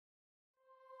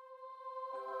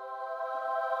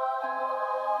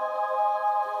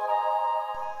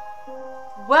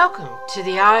Welcome to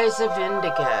the Eyes of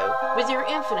Indigo with your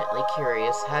infinitely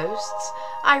curious hosts,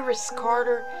 Iris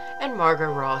Carter and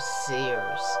Margot Ross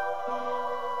Sears.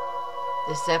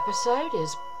 This episode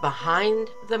is Behind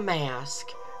the Mask,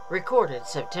 recorded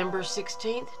September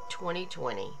 16th,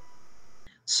 2020.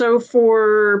 So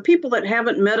for people that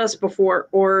haven't met us before,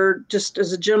 or just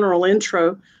as a general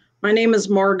intro, my name is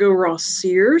Margot Ross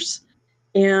Sears.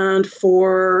 And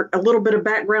for a little bit of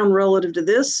background relative to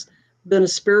this, been a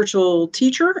spiritual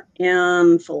teacher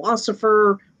and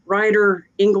philosopher, writer,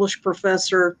 English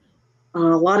professor, a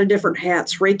lot of different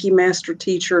hats, Reiki master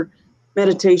teacher,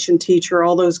 meditation teacher,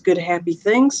 all those good, happy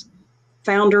things.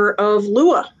 Founder of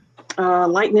LUA,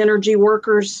 Light and Energy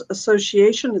Workers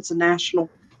Association. It's a national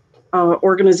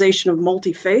organization of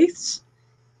multi-faiths.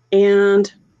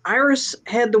 And Iris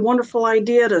had the wonderful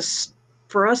idea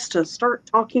for us to start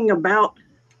talking about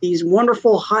these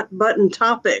wonderful hot button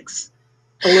topics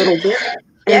a little bit.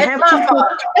 Yeah, have people,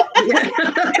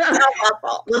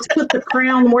 let's put the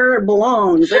crown where it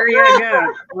belongs. There you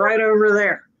go, right over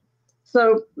there.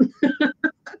 So,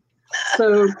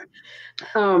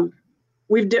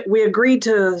 we agreed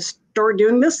to start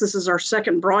doing this. This is our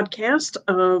second broadcast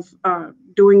of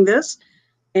doing this.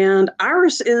 And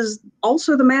Iris is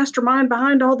also the mastermind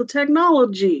behind all the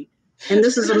technology. And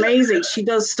this is amazing. She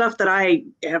does stuff that I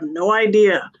have no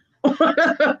idea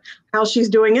how she's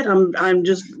doing it. I'm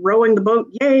just rowing the boat.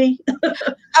 Yay.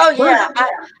 Oh, yeah.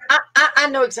 I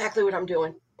know exactly what I'm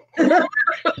doing.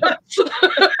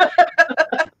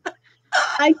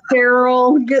 Hi,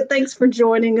 Carol. Good. Thanks for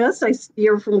joining us.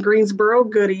 You're from Greensboro.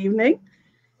 Good evening.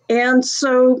 And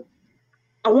so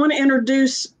I want to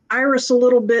introduce Iris a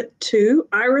little bit too.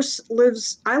 I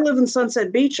live in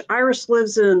Sunset Beach. Iris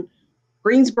lives in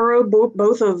Greensboro,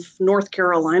 both of North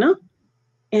Carolina.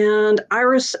 And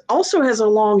Iris also has a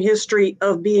long history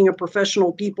of being a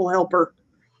professional people helper.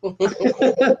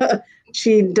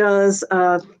 She does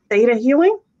theta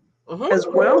healing as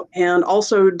well, and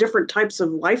also different types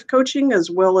of life coaching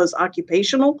as well as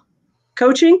occupational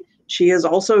coaching. She has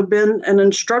also been an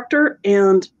instructor.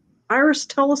 And Iris,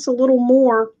 tell us a little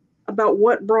more about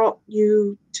what brought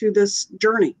you to this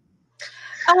journey.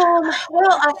 Well,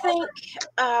 I think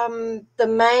the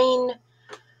main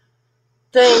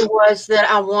thing was that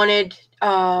I wanted,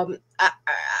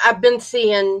 I've been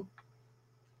seeing,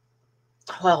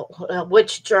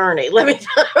 which journey? Let me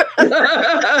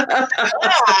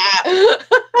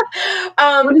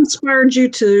what inspired you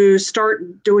to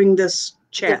start doing this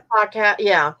chat? This podcast?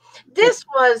 Yeah. This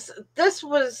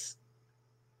was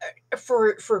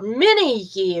for many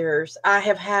years. I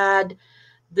have had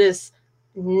this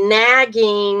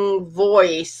nagging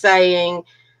voice saying,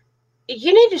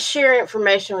 you need to share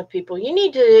information with people. You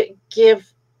need to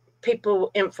give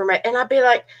people information. And I'd be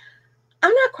like,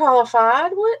 I'm not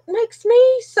qualified. What makes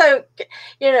me so,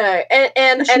 and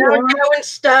I would go and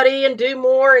study and do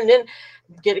more and then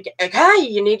okay,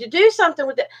 you need to do something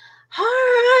with it.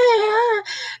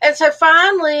 And so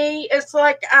finally it's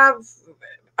like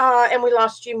and we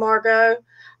lost you, Margot.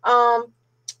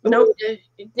 Nope.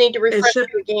 Need to refresh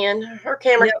you again. Her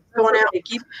camera's going out.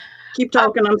 Keep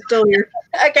talking. I'm still here.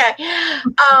 Okay.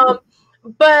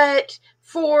 But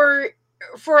for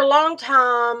a long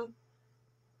time,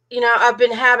 I've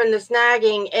been having this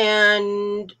nagging,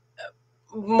 and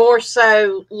more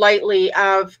so lately,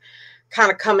 I've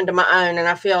kind of come into my own, and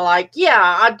I feel like,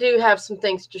 I do have some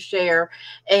things to share,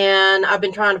 and I've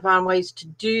been trying to find ways to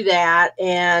do that.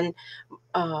 And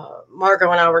Margot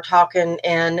and I were talking,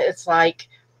 and it's like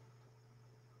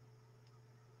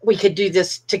we could do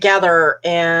this together,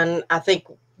 and I think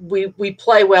we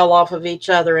play well off of each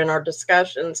other in our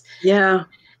discussions. Yeah.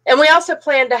 And we also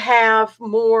plan to have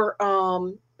more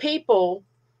people.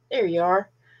 There you are.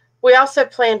 We also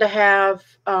plan to have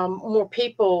more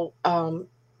people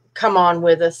come on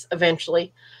with us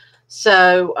eventually.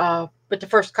 So, but the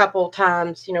first couple of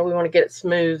times, we want to get it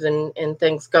smooth and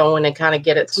things going and kind of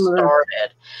get it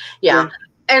started. Yeah.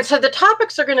 And so the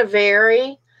topics are going to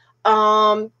vary.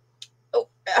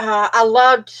 I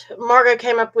loved, Margot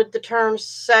came up with the term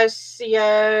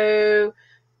socio-spiritual.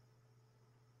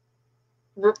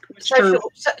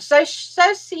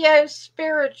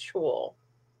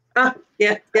 Yeah.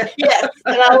 Yes,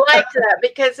 and I liked that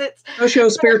because it's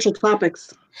socio-spiritual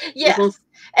topics. Yes,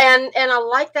 and I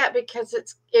like that because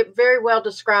it very well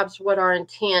describes what our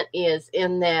intent is,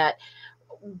 in that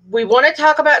we want to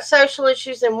talk about social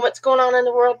issues and what's going on in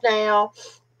the world now,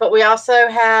 but we also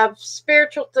have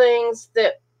spiritual things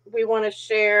that we want to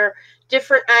share,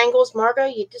 different angles. Margot,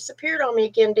 you disappeared on me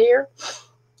again, dear.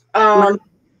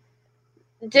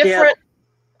 Different.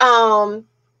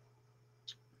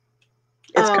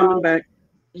 It's coming back.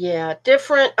 Yeah,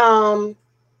 different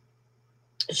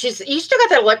You still got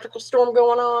that electrical storm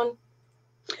going on?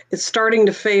 It's starting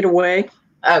to fade away.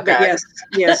 Okay. But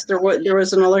yes, there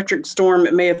was an electric storm.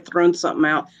 It may have thrown something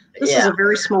out. This is a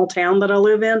very small town that I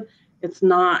live in. It's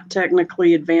not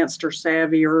technically advanced or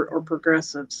savvy or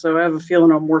progressive. So I have a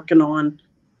feeling I'm working on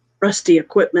rusty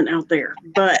equipment out there.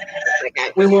 But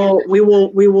we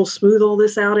will smooth all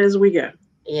this out as we go.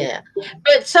 Yeah.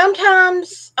 But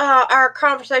sometimes our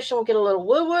conversation will get a little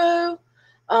woo-woo.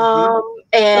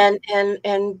 And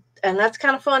that's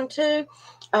kind of fun too.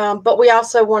 But we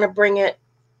also want to bring it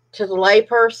to the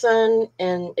layperson,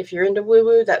 and if you're into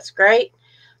woo-woo, that's great.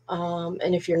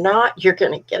 And if you're not, you're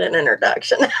going to get an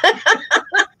introduction. I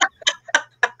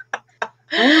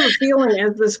have a feeling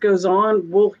as this goes on,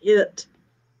 we'll hit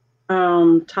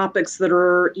topics that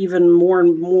are even more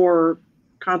and more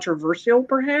controversial,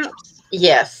 perhaps.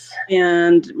 Yes.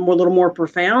 And a little more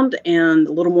profound and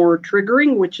a little more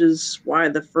triggering, which is why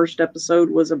the first episode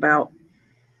was about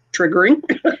triggering.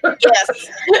 Yes.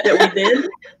 That we did.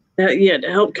 To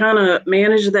help kind of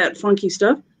manage that funky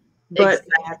stuff. But,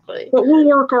 exactly. But we'll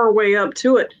work our way up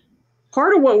to it.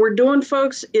 Part of what we're doing,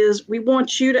 folks, is we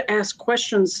want you to ask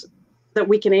questions that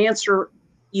we can answer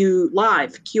you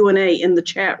live, Q&A in the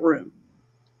chat room.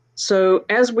 So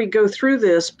as we go through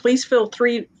this, please feel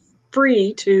free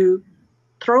to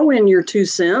throw in your 2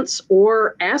 cents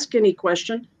or ask any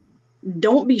question.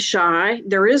 Don't be shy.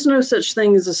 There is no such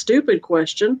thing as a stupid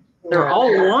question. They're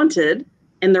all wanted,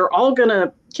 and they're all going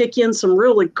to kick in some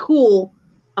really cool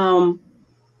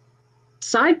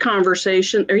side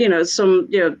conversation, or some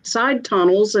side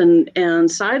tunnels and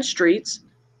side streets.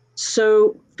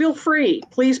 So feel free,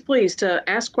 please, to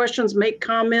ask questions, make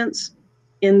comments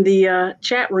in the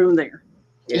chat room there.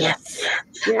 Yes.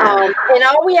 Yeah. And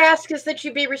all we ask is that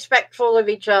you be respectful of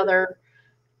each other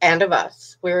and of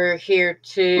us. We're here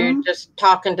to just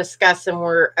talk and discuss, and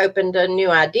we're open to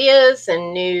new ideas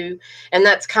and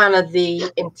that's kind of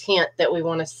the intent that we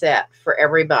want to set for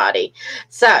everybody.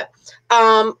 So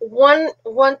one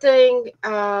thing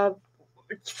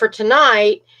for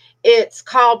tonight, it's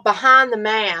called Behind the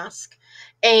Mask.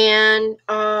 And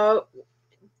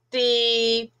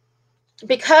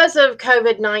because of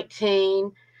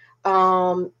COVID-19,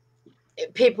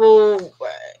 people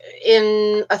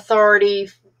in authority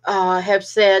have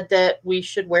said that we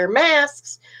should wear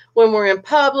masks when we're in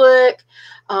public.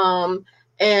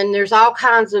 And there's all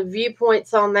kinds of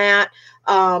viewpoints on that.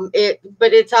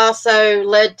 But it's also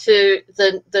led to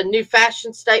the new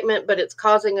fashion statement, but it's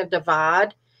causing a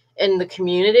divide in the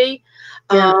community.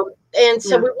 And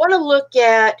so we want to look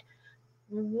at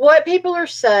what people are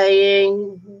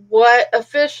saying, what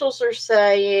officials are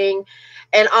saying,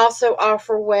 and also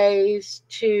offer ways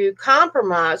to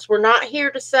compromise. We're not here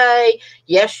to say,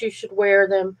 yes, you should wear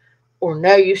them, or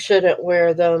no, you shouldn't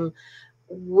wear them.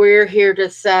 We're here to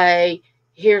say,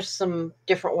 here's some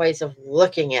different ways of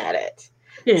looking at it.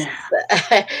 Yeah.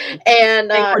 And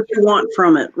what you want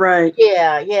from it, right?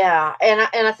 Yeah.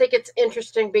 And I think it's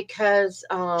interesting because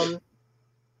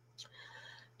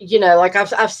like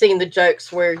I've seen the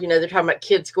jokes where, they're talking about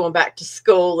kids going back to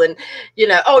school and,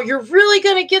 oh, you're really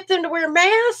going to get them to wear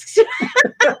masks?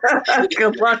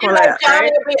 Good luck with that. Johnny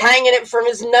will be hanging it from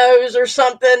his nose or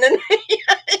something. And,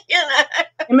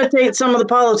 imitate some of the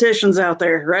politicians out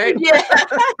there, right? Yeah,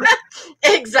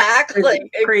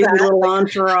 exactly. Crazy little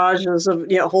entourages of,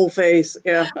 whole face.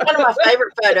 Yeah. One of my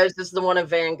favorite photos is the one of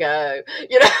Van Gogh,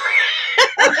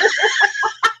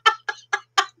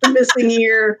 The missing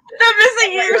ear.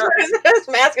 His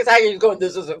mask is hanging. He's going,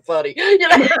 this isn't funny. It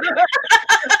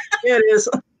is.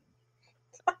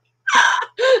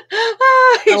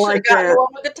 He should have gotten the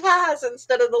one with the ties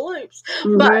instead of the loops.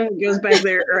 But it goes back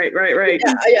there. Right.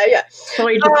 Yeah.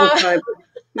 Type.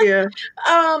 Yeah.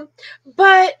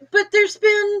 But there's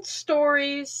been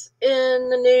stories in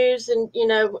the news, and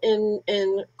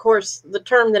and of course the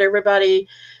term that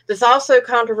that's also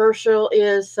controversial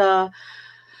is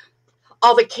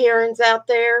all the Karens out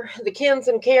there, the Kens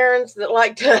and Karens that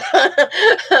like to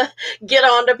get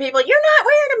on to people. You're not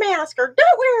wearing a mask, or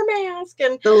don't wear a mask.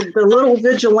 And the little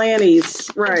vigilantes,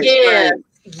 right? Yes. Right.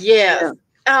 Yes.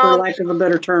 Yeah, for lack of a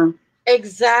better term.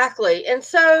 Exactly. And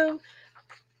so,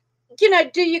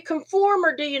 do you conform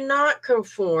or do you not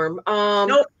conform?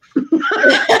 Nope. Let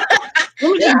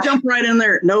me just jump right in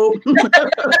there. Nope.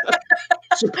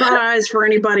 Surprise for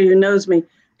anybody who knows me.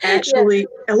 Actually,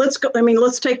 and let's go. I mean,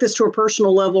 let's take this to a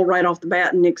personal level right off the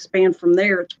bat and expand from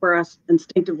there. It's where I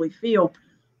instinctively feel.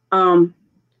 I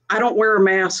don't wear a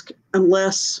mask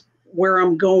unless where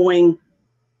I'm going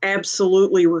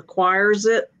absolutely requires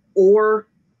it, or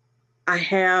I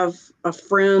have a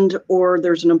friend, or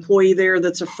there's an employee there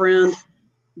that's a friend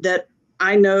that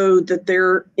I know that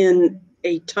they're in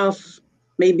a tough,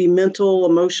 maybe mental,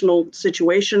 emotional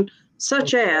situation,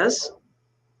 such as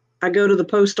I go to the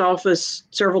post office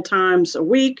several times a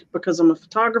week because I'm a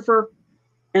photographer.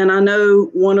 And I know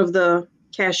one of the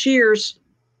cashiers,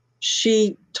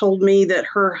 she told me that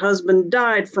her husband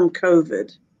died from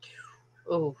COVID.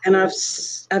 Oh. And I've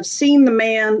seen the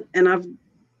man, and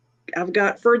I've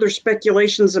got further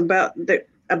speculations about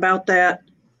that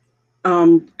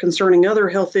concerning other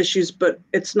health issues, but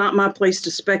it's not my place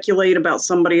to speculate about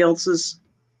somebody else's,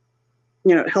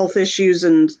 health issues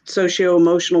and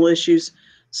socio-emotional issues.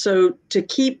 So to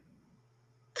keep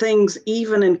things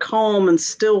even and calm and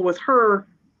still with her,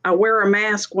 I wear a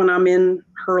mask when I'm in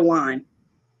her line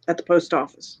at the post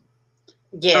office.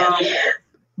 Yeah.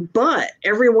 But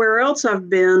everywhere else I've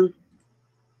been,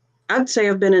 I'd say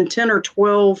I've been in 10 or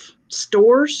 12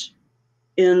 stores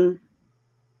in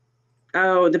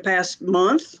the past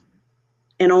month.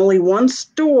 And only one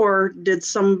store did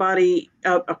somebody,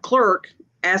 a clerk,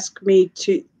 ask me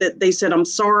that they said, "I'm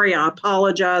sorry, I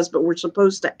apologize, but we're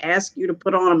supposed to ask you to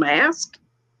put on a mask."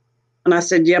 And I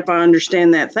said, "Yep, I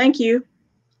understand that. Thank you."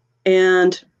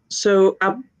 And so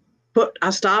I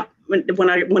stopped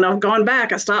when I've gone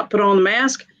back, I stopped, put on the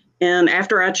mask. And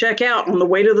after I check out on the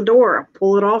way to the door, I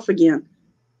pull it off again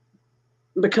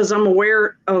because I'm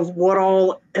aware of what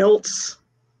all else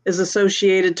is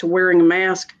associated to wearing a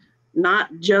mask, not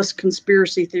just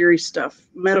conspiracy theory stuff,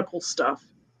 medical stuff.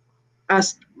 I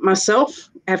myself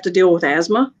have to deal with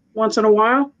asthma once in a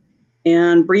while,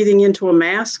 and breathing into a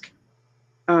mask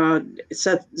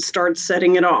starts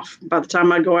setting it off. By the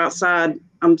time I go outside,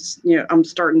 I'm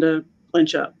starting to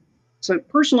clench up. So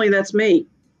personally, that's me.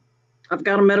 I've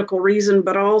got a medical reason,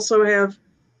 but I also have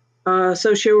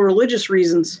socio-religious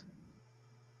reasons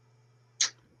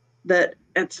that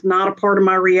it's not a part of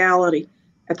my reality.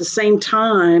 At the same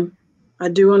time, I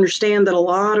do understand that a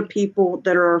lot of people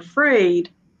that are afraid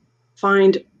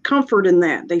find comfort in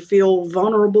that. They feel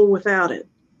vulnerable without it.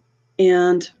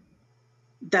 And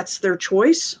that's their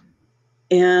choice.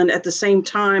 And at the same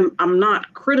time, I'm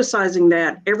not criticizing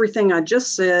that. Everything I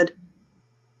just said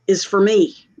is for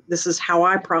me. This is how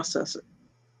I process it.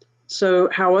 So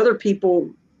how other people,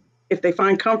 if they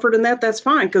find comfort in that, that's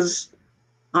fine. Because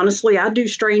honestly, I do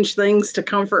strange things to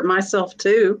comfort myself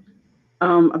too.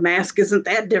 A mask isn't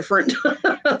that different.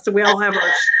 So we all have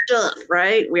our stuff,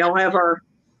 right? We all have our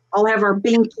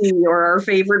binky or our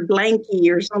favorite blankie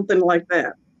or something like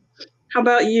that. How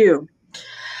about you?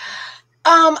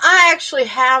 I actually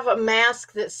have a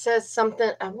mask that says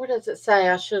something. What does it say?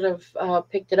 I should have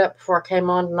picked it up before I came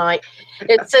on tonight.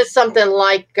 It says something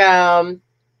like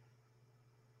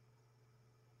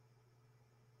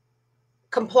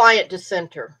compliant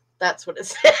dissenter. That's what it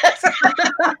says.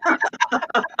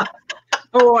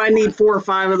 Oh, I need 4 or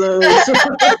 5 of those. I'll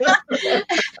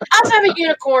have a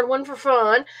unicorn one for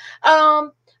fun.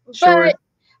 Sure. But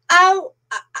I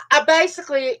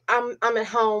basically I'm at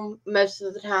home most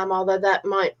of the time, although that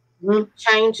might be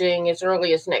changing as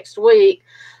early as next week.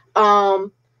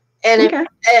 And Okay.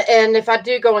 if I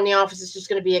do go in the office, it's just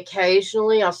going to be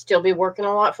occasionally. I'll still be working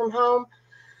a lot from home,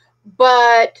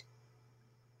 but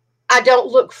I don't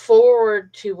look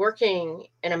forward to working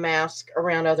in a mask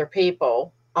around other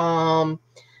people. And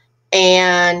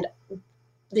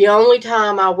the only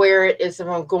time I wear it is if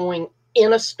I'm going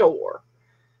in a store.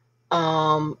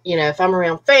 If I'm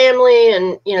around family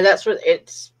and, that's what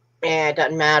it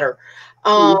doesn't matter.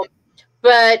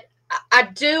 But I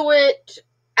do it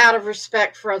out of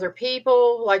respect for other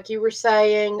people, like you were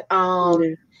saying.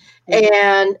 But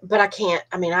I can't,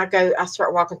 I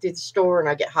start walking through the store and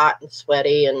I get hot and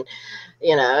sweaty and,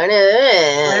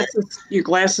 your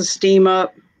glasses steam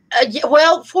up.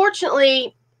 Well,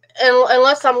 fortunately,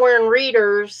 unless I'm wearing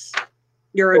readers,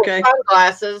 you're okay.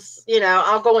 Sunglasses,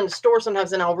 I'll go in the store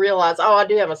sometimes and I'll realize, I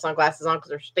do have my sunglasses on because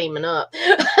they're steaming up.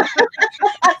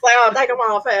 It's like, I'll take them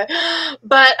off.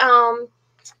 But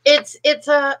it's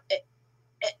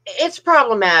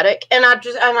problematic, and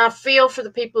I feel for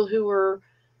the people who are,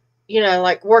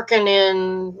 like working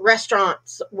in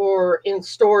restaurants or in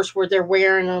stores where they're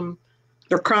wearing them.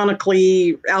 They're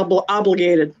chronically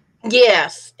obligated.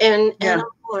 Yes, and I'm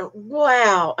going,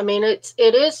 wow.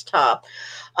 It is tough.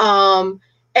 And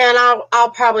I'll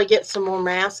probably get some more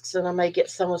masks, and I may get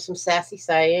some with some sassy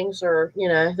sayings, or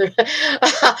I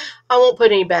won't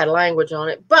put any bad language on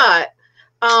it. But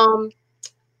I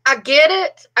get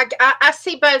it. I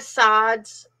see both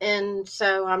sides, and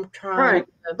so I'm trying.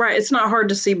 Right. It's not hard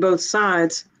to see both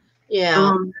sides.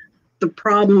 Yeah. The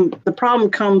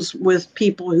problem comes with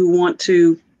people who want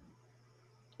to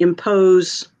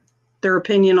impose their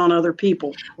opinion on other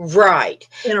people. Right.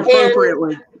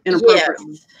 Inappropriately.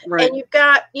 inappropriately. Yes. Right. And you've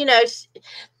got,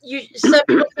 some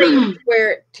people say you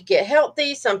wear it to get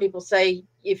healthy. Some people say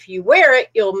if you wear it,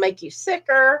 it'll make you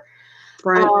sicker.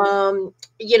 Right.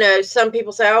 Some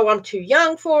people say, oh, I'm too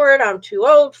young for it. I'm too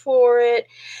old for it.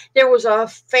 There was a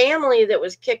family that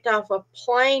was kicked off a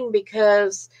plane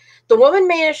because the woman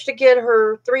managed to get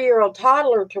her 3-year-old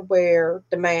toddler to wear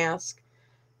the mask.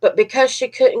 But because she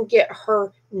couldn't get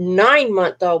her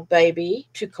 9-month-old baby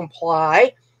to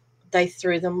comply, they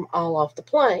threw them all off the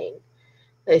plane.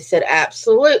 They said,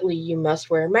 absolutely, you must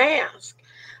wear a mask.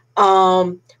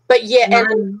 But yeah,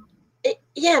 and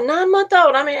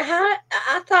 9-month-old. I mean, I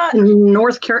thought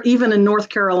even in North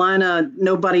Carolina,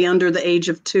 nobody under the age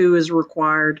of 2 is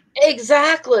required.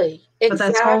 Exactly. But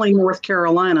that's only North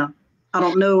Carolina. I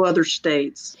don't know other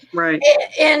states. Right.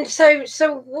 And so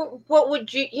what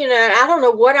would you, I don't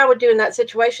know what I would do in that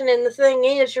situation. And the thing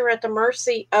is, you're at the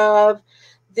mercy of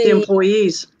the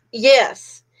employees.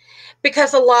 Yes.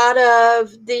 Because a lot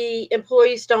of the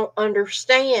employees don't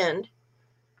understand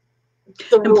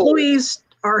the employees rules.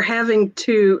 Are having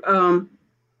to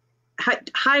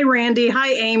hi Randy,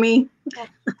 hi Amy.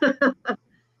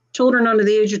 Children under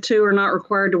the age of 2 are not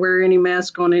required to wear any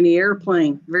mask on any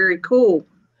airplane. Very cool.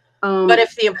 But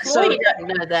if the employee doesn't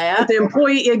know that, the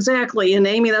employee, exactly, and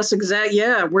Amy, that's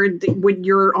when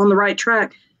you're on the right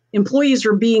track. Employees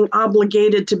are being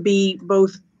obligated to be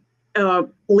both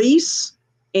police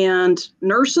and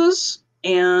nurses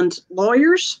and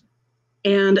lawyers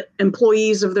and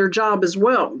employees of their job as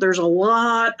well. There's a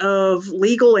lot of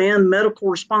legal and medical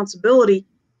responsibility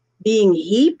being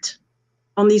heaped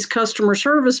on these customer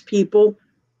service people,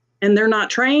 and they're not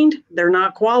trained, they're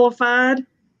not qualified,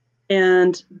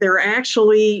 and they're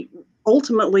actually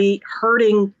ultimately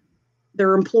hurting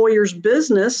their employer's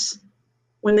business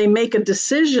when they make a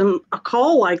decision, a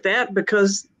call like that,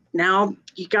 because now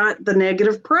you got the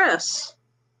negative press,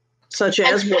 such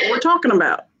as what we're talking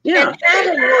about. Yeah. And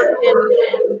having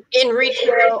worked in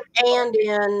retail and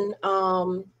in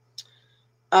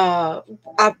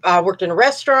I worked in a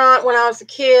restaurant when I was a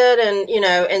kid, and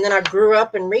and then I grew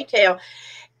up in retail.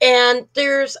 And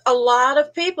there's a lot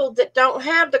of people that don't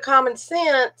have the common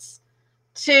sense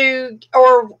to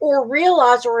or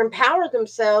realize or empower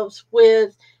themselves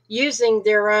with using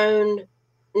their own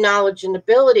knowledge and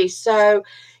ability. So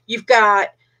you've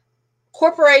got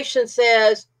corporation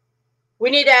says,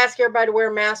 we need to ask everybody to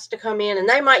wear masks to come in, and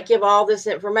they might give all this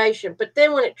information. But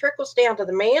then when it trickles down to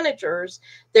the managers,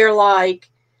 they're like,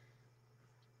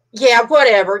 yeah,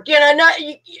 whatever.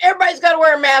 Everybody's got to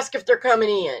wear a mask if they're coming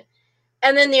in.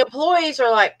 And then the employees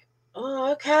are like,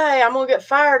 oh, okay, I'm going to get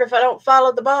fired if I don't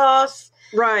follow the boss.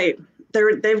 Right.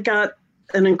 They've got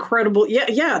an incredible,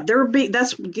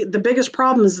 that's the biggest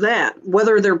problem is that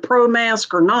whether they're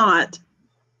pro-mask or not,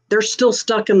 they're still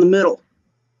stuck in the middle.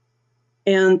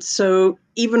 And so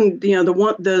even, the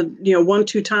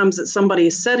 1-2 times that somebody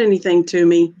has said anything to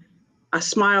me, I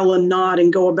smile and nod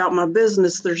and go about my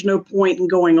business. There's no point in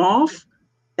going off.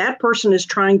 That person is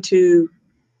trying to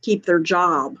keep their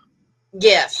job.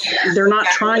 Yes. They're not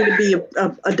trying to be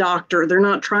a doctor. They're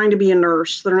not trying to be a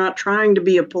nurse. They're not trying to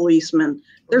be a policeman.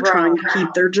 They're trying to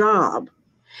keep their job.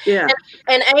 Yeah.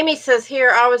 And Amy says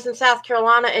here, I was in South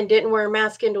Carolina and didn't wear a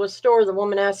mask into a store. The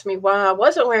woman asked me why I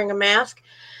wasn't wearing a mask.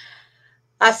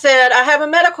 I said, I have a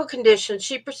medical condition.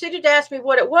 She proceeded to ask me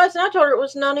what it was, and I told her it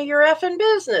was none of your effing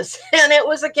business. And it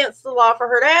was against the law for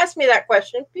her to ask me that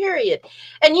question, period.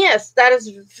 And yes, that is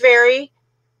very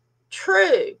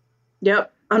true.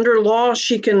 Yep. Under law,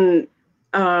 she can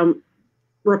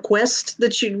request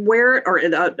that you wear it, or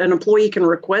an employee can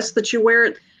request that you wear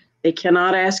it. They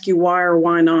cannot ask you why or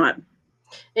why not.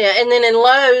 Yeah, and then in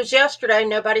Lowe's yesterday,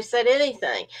 nobody said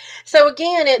anything. So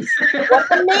again, it's what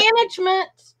the management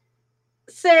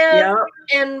says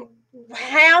and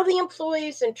how the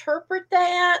employees interpret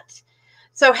that.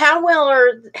 So how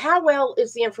well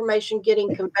is the information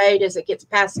getting conveyed as it gets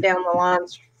passed down the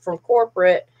lines from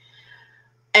corporate?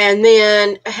 And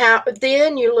then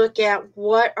then you look at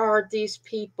what are these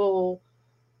people,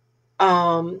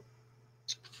 how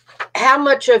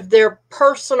much of their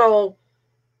personal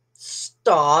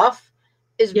stuff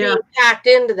is being packed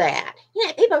into that.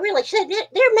 Yeah, people really should.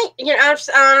 They're making. I've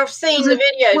seen the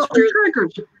videos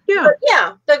where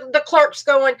the clerk's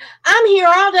going, I'm here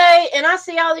all day and I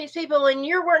see all these people and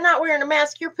you're not wearing a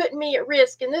mask. You're putting me at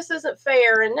risk and this isn't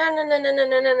fair. And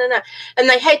no. And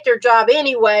they hate their job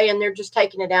anyway. And they're just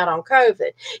taking it out on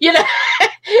COVID, and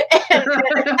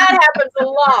that happens a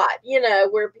lot,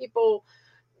 where people,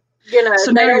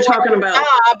 so now you're talking about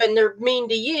job and they're mean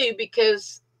to you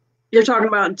because you're talking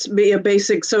about a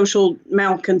basic social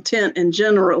malcontent in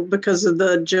general because of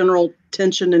the general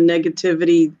tension and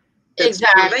negativity that's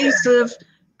Exactly. pervasive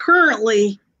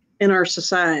currently in our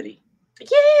society.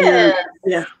 Yeah.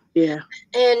 Yeah.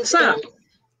 And So,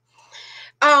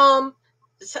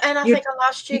 and I you think I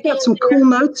lost you you again got some there. cool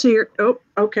notes here. Oh,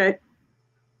 okay.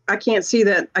 I can't see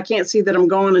that. I can't see that I'm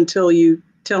gone until you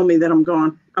tell me that I'm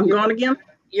gone. I'm gone again,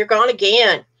 You're gone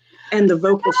again. and the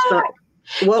vocals start.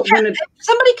 Well, when it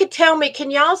Somebody could tell me,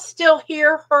 can y'all still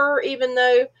hear her even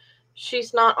though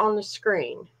she's not on the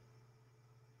screen?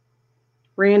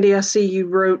 Randy, I see you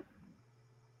wrote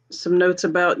some notes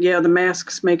about the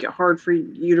masks make it hard for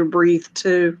you to breathe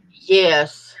too.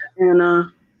 Yes.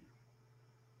 And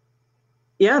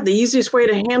the easiest way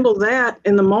to handle that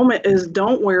in the moment is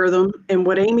don't wear them. And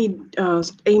what Amy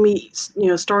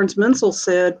Starnes Menzel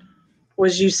said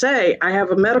was, you say, I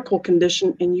have a medical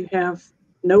condition and you have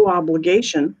no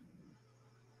obligation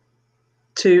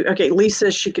to, okay, Lee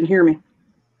says she can hear me.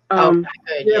 Okay,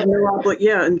 good,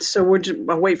 And so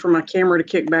I'll wait for my camera to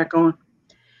kick back on.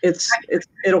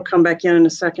 It'll come back in a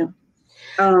second.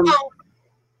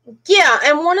 Yeah,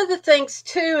 and one of the things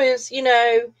too is,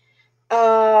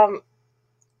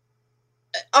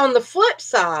 on the flip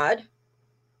side,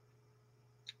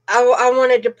 I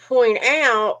wanted to point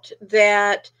out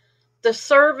that the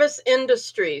service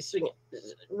industries,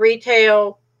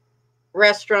 retail,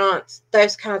 restaurants,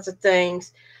 those kinds of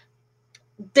things,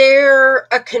 they're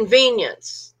a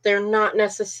convenience. They're not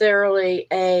necessarily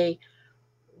a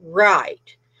right.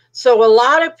 So a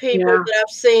lot of people that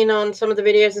I've seen on some of the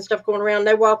videos and stuff going around,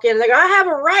 they walk in and they go, I have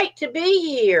a right to be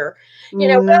here.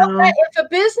 Well, if a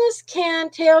business can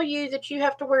tell you that you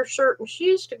have to wear certain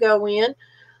shoes to go in,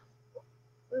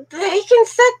 they can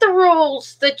set the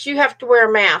rules that you have to wear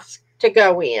a mask to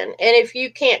go in. And if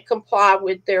you can't comply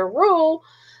with their rule,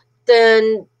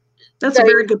 then that's a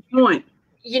very good point.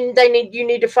 You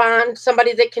need to find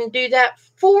somebody that can do that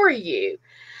for you.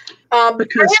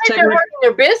 Because they're hurting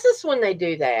their business when they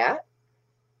do that.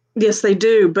 Yes, they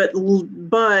do. But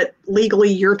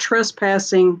legally, you're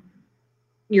trespassing.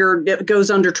 It goes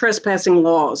under trespassing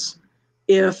laws.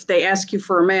 If they ask you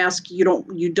for a mask, you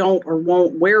don't or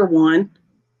won't wear one,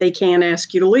 they can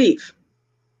ask you to leave.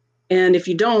 And if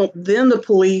you don't, then the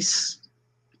police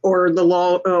or the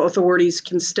law authorities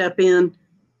can step in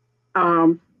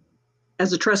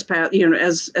as a trespass,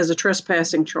 as a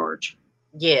trespassing charge.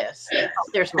 Yes,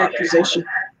 there's my accusation.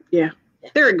 Yeah,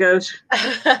 there it goes.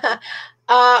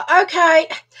 Okay.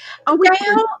 Oh, we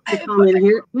have a comment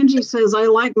here. Angie says, I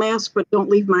like masks, but don't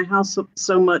leave my house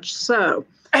so much. So,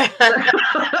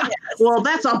 well,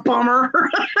 that's a bummer.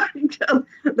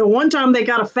 The one time they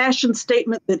got a fashion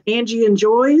statement that Angie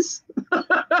enjoys,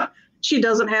 she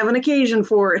doesn't have an occasion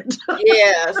for it.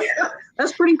 Yes.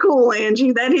 That's pretty cool,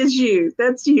 Angie. That is you.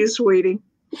 That's you, sweetie.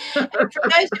 And for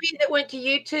those of you that went to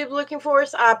YouTube looking for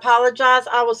us, I apologize.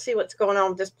 I will see what's going on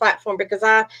with this platform because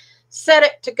I set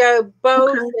it to go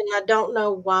both, and I don't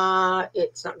know why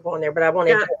it's not going there, but I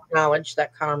wanted to acknowledge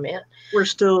that comment.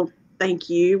 Thank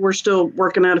you. We're still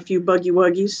working out a few buggy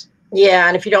wuggies. Yeah,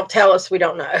 and if you don't tell us, we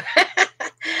don't know.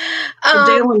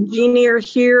 Dale and Jeannie are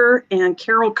here, and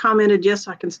Carol commented, yes,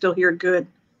 I can still hear good.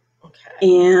 Okay.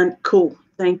 And cool.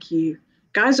 Thank you.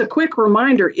 Guys, a quick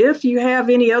reminder, if you have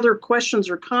any other questions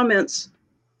or comments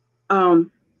about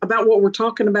what we're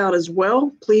talking about as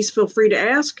well, please feel free to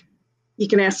ask. You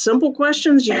can ask simple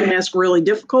questions. You can ask really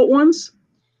difficult ones.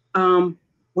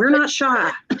 We're not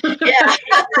shy. Yeah.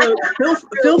 So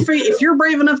feel free. If you're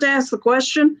brave enough to ask the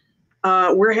question,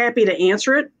 we're happy to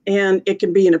answer it. And it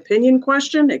can be an opinion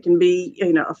question. It can be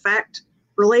a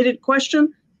fact-related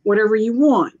question, whatever you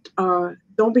want.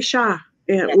 Don't be shy.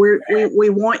 We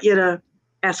want you to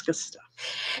ask us stuff.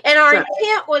 And our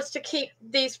intent was to keep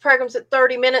these programs at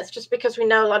 30 minutes just because we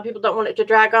know a lot of people don't want it to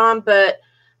drag on, but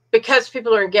because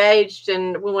people are engaged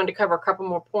and we wanted to cover a couple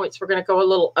more points, we're going to go a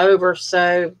little over,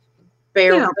 so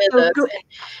bear with us.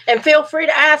 And feel free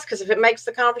to ask, because if it makes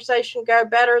the conversation go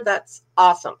better, that's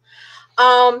awesome.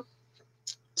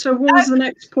 So what was the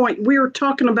next point? We were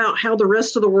talking about how the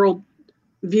rest of the world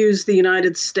views the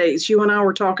United States. You and I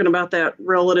were talking about that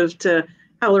relative to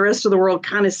how the rest of the world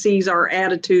kind of sees our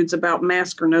attitudes about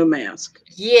mask or no mask.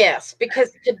 Yes, because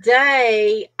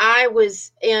today I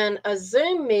was in a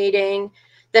Zoom meeting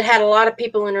that had a lot of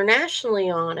people internationally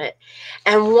on it.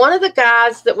 And one of the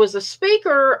guys that was a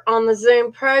speaker on the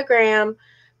Zoom program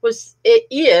is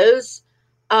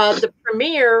the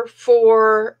premier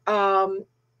for, I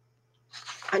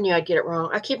knew I'd get it wrong.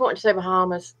 I keep wanting to say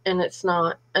Bahamas, and it's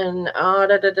not. And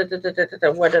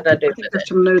what did I do? I think there's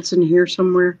some notes in here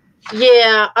somewhere.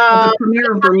 Yeah. The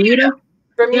premier of Bermuda.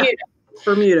 Bermuda. Yeah,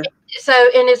 Bermuda. So,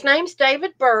 and his name's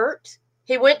David Burt.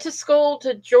 He went to school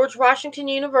to George Washington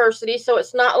University, so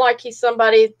it's not like he's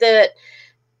somebody that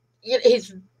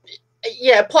he's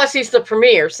yeah. Plus, he's the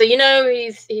premier, so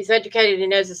he's educated. He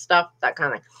knows his stuff, that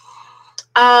kind of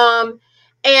thing.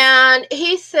 And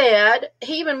he said,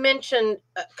 he even mentioned,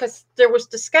 because there was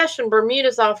discussion,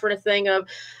 Bermuda's offering a thing of,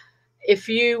 if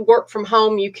you work from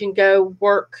home, you can go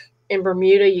work in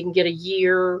Bermuda. You can get a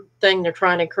year thing. They're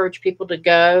trying to encourage people to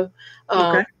go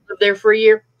live there for a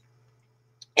year.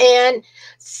 And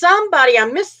I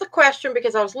missed the question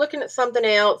because I was looking at something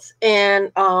else,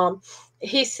 and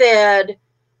he said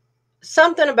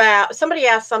somebody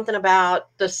asked something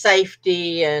about the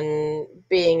safety and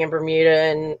being in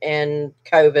Bermuda and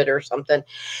COVID or something.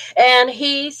 And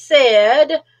he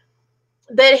said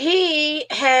that he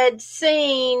had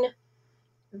seen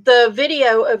the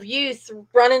video of youth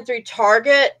running through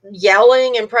Target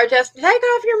yelling and protesting, take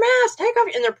off your mask,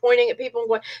 and they're pointing at people and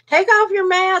going, take off your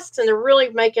masks, and they're really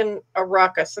making a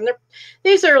ruckus. And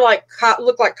these are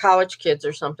look like college kids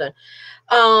or something.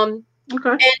 And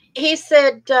he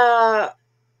said the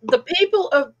people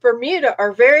of Bermuda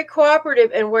are very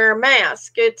cooperative and wear a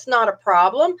mask. It's not a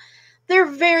problem. They're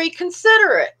very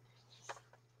considerate.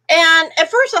 And at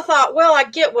first I thought, well, I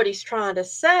get what he's trying to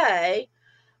say.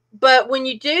 But when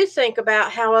you do think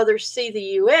about how others see the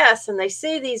U.S. and they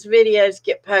see these videos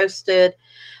get posted,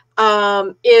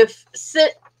 if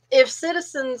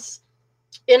citizens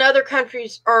in other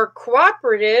countries are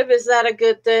cooperative, is that a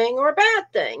good thing or a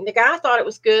bad thing? The guy thought it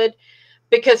was good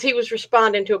because he was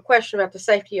responding to a question about the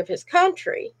safety of his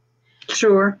country.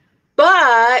 Sure.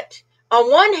 But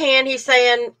on one hand, he's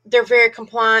saying they're very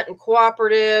compliant and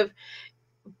cooperative.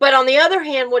 But on the other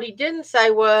hand, what he didn't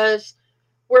say was,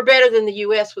 we're better than the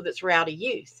U.S. with its rowdy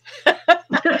youth.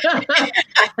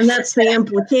 And that's the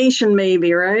implication,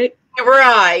 maybe, right?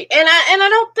 Right. And I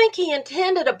don't think he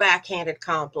intended a backhanded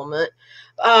compliment,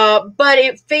 but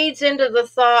it feeds into the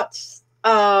thoughts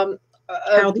of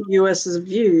how the U.S. is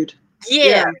viewed.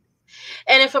 Yeah.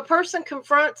 And if a person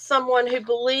confronts someone who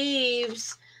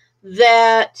believes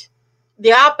that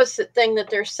the opposite thing that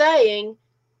they're saying,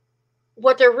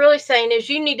 what they're really saying is,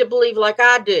 you need to believe like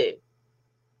I do,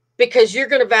 because you're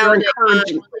going to validate my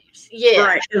beliefs. Yeah.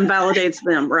 Right. It validates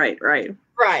them. Right. Right.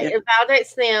 Yeah. It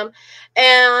validates them.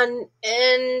 And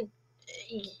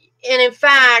in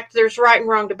fact, there's right and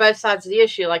wrong to both sides of the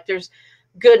issue. Like, there's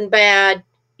good and bad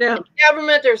in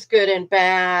government. There's good and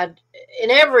bad in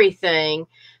everything.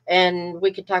 And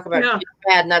we could talk about good and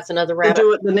bad, and that's another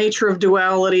rabbit. The nature of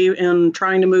duality and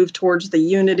trying to move towards the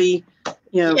unity,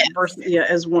 versus,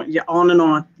 as one, on and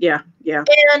on. Yeah. And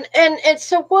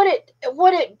so what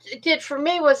it did for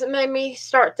me was it made me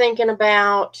start thinking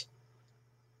about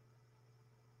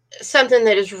something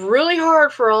that is really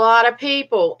hard for a lot of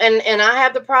people, and I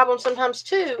have the problem sometimes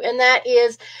too, and that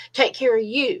is take care of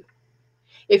you.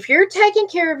 If you're taking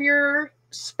care of your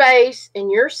space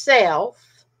and yourself,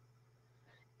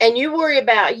 and you worry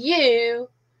about you,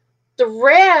 the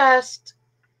rest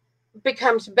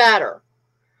becomes better.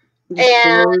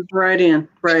 And right in,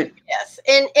 right. Yes.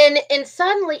 And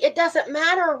suddenly it doesn't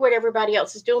matter what everybody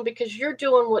else is doing, because you're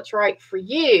doing what's right for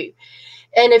you.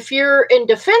 And if you're in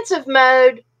defensive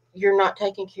mode, you're not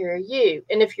taking care of you.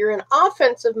 And if you're in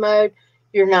offensive mode,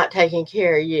 you're not taking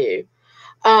care of you.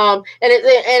 And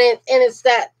it's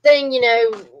that thing,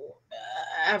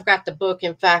 I've got the book,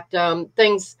 in fact,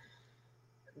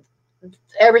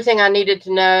 everything I needed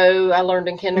to know, I learned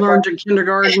in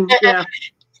kindergarten. Yeah.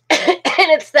 And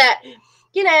it's that, Miss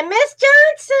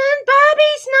Johnson,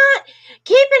 Bobby's not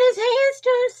keeping his hands to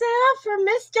himself, or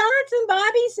Miss Johnson,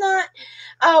 Bobby's not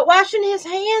washing his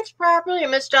hands properly. And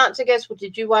Miss Johnson goes, well,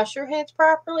 did you wash your hands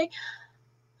properly?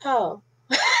 Oh.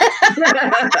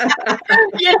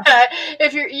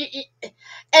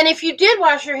 If you did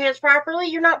wash your hands properly,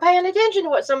 you're not paying attention to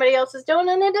what somebody else is doing,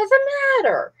 and it doesn't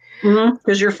matter.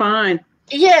 Because you're fine.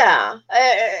 Yeah.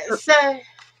 So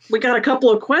we got a couple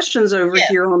of questions over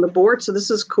here on the board, so this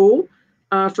is cool.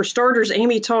 For starters,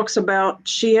 Amy talks about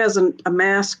she has a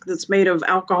mask that's made of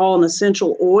alcohol and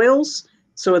essential oils.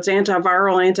 So it's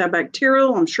antiviral,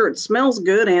 antibacterial. I'm sure it smells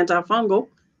good, antifungal.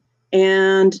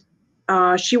 And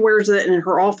she wears it in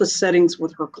her office settings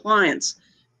with her clients.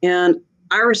 And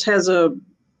Iris has to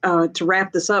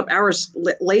wrap this up, Iris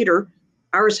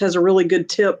has a really good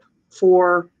tip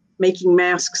for making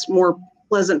masks more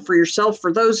pleasant for yourself,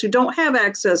 for those who don't have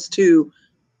access to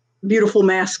beautiful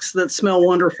masks that smell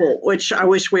wonderful, which I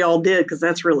wish we all did, because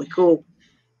that's really cool.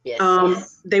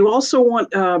 Yes. They also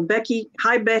want Becky.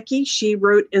 Hi, Becky. She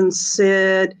wrote and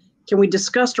said, can we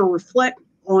discuss or reflect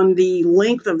on the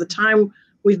length of the time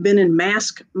we've been in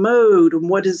mask mode, and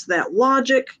what is that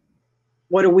logic?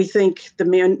 What do we think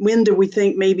when do we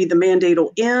think maybe the mandate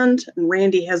will end? And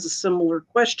Randy has a similar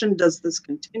question. Does this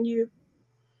continue?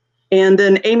 And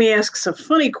then Amy asks a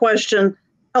funny question.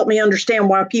 Help me understand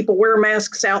why people wear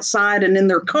masks outside and in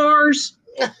their cars.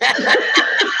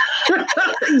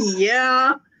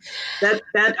 Yeah,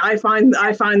 that I find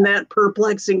that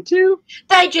perplexing too.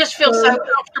 They just feel so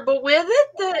comfortable with it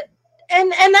that,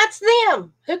 and that's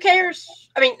them. Who cares?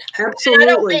 I mean,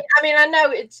 absolutely. I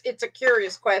know it's a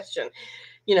curious question.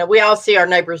 You know, we all see our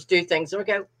neighbors do things, and we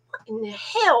go, "What in the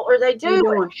hell are they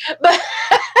doing?" But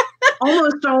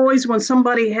almost always when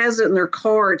somebody has it in their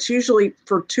car, it's usually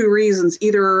for two reasons.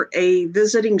 Either a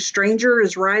visiting stranger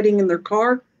is riding in their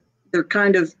car, they're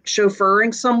kind of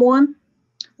chauffeuring someone,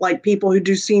 like people who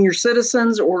do senior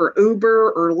citizens or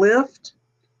Uber or Lyft,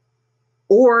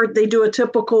 or they do a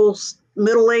typical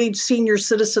middle-aged senior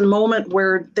citizen moment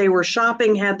where they were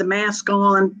shopping, had the mask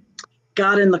on,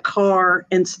 got in the car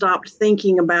and stopped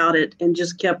thinking about it and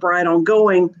just kept right on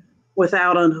going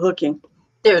without unhooking.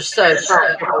 They're so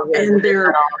and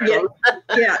they're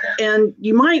yeah, and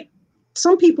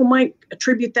some people might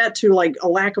attribute that to like a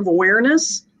lack of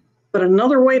awareness, but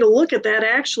another way to look at that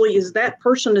actually is that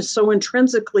person is so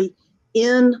intrinsically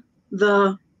in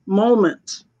the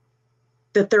moment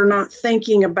that they're not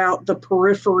thinking about the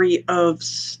periphery of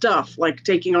stuff like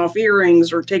taking off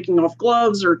earrings or taking off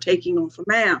gloves or taking off a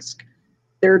mask.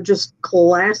 They're just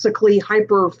classically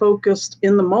hyper focused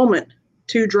in the moment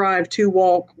to drive, to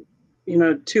walk,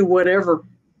 to whatever.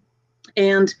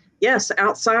 And yes,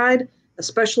 outside,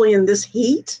 especially in this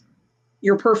heat,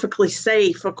 you're perfectly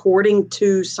safe according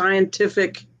to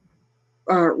scientific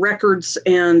records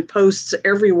and posts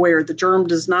everywhere. The germ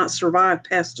does not survive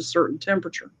past a certain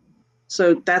temperature.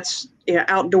 So that's,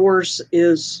 outdoors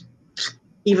is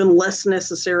even less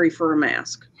necessary for a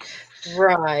mask.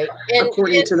 Right.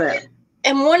 According to that.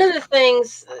 And one of the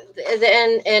things,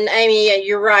 and Amy,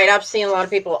 you're right. I've seen a lot of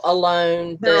people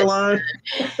alone. They're alone.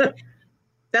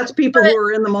 That's people who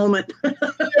are in the moment.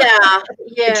 Yeah.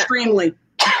 Extremely.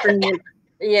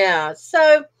 Yeah.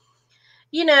 So,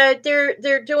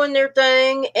 they're doing their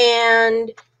thing,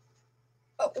 and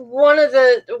one of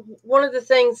the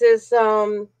things is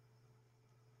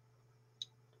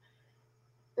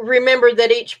remember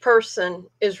that each person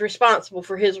is responsible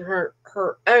for his or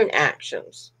her own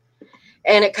actions.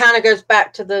 And it kind of goes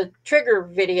back to the trigger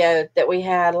video that we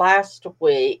had last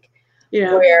week,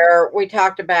 where we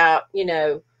talked about,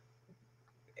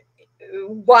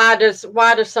 why does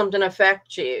something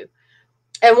affect you?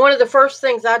 And one of the first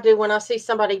things I do when I see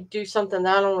somebody do something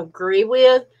that I don't agree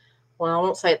with, well, I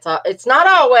won't say it's not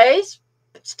always,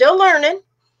 still learning,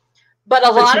 but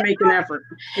a lot of make an effort.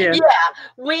 Yeah.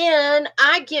 When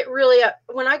I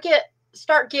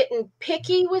start getting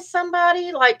picky with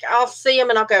somebody, like I'll see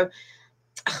them and I'll go,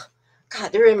 oh,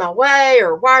 God, they're in my way,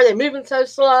 or why are they moving so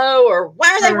slow, or why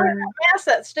are they wearing a mask?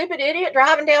 That stupid idiot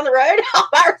driving down the road all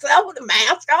by herself with a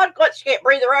mask on, because she can't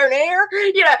breathe her own air.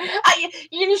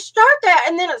 You start that,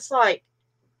 and then it's like,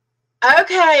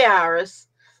 okay, Iris,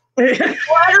 what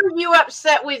are you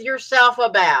upset with yourself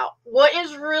about? What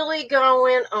is really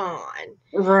going on?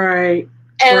 Right.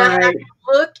 And I have to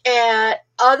look at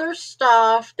other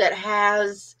stuff that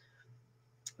has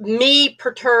me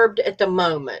perturbed at the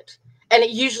moment. And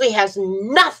it usually has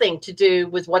nothing to do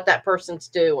with what that person's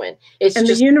doing.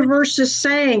 The universe is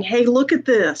saying, hey, look at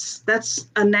this. That's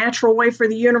a natural way for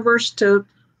the universe to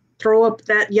throw up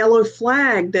that yellow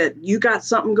flag that you got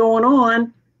something going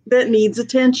on that needs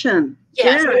attention.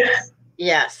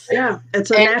 Yes. Yeah.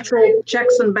 It's a natural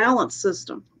checks and balance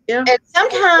system. Yeah. And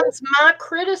sometimes my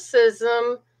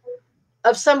criticism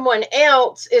of someone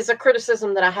else is a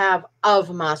criticism that I have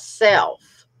of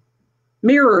myself.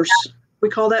 Mirrors. We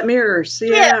call that mirrors.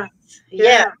 Yeah.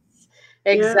 Yes.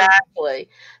 Exactly.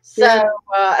 So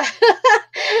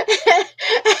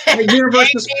the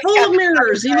universe is full of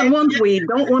mirrors, even ones we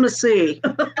don't want to see.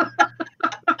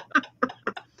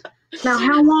 Now,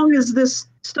 how long is this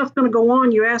stuff going to go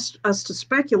on? You asked us to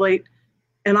speculate,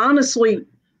 and honestly,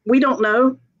 we don't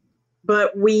know,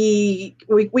 but we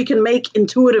can make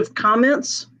intuitive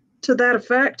comments to that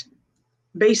effect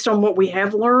based on what we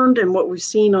have learned and what we've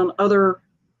seen on other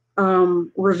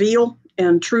reveal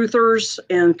and truthers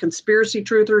and conspiracy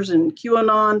truthers and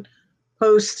QAnon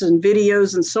posts and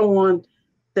videos and so on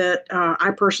that I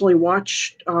personally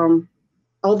watch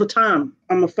all the time.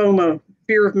 I'm a FOMO,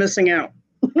 fear of missing out.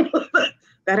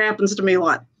 That happens to me a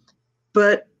lot.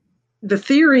 But the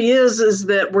theory is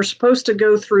that we're supposed to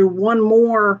go through one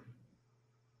more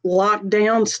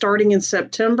lockdown starting in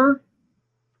September.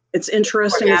 It's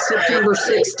interesting. It's September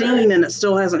 16 and it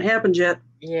still hasn't happened yet.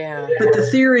 Yeah. But the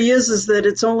theory is that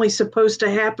it's only supposed to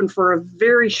happen for a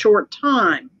very short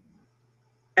time,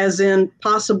 as in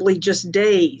possibly just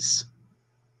days.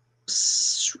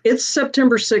 It's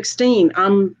September 16.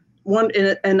 I'm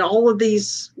and all of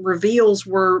these reveals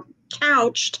were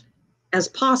couched as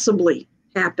possibly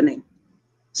happening.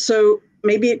 So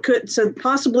maybe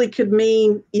possibly could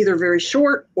mean either very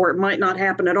short, or it might not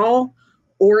happen at all,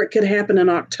 or it could happen in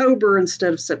October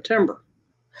instead of September.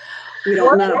 We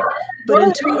don't know. But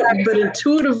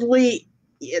intuitively,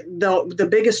 the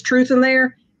biggest truth in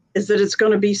there is that it's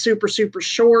going to be super, super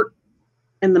short.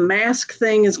 And the mask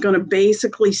thing is going to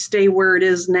basically stay where it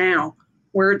is now,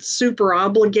 where it's super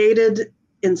obligated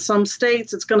in some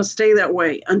states. It's going to stay that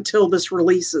way until this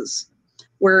releases.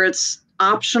 Where it's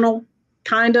optional,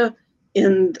 kind of,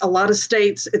 in a lot of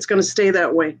states, it's going to stay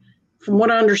that way. From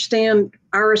what I understand,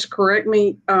 Iris, correct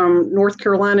me, North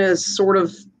Carolina is sort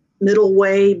of middle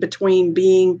way between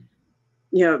being,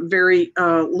 very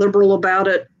liberal about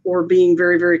it or being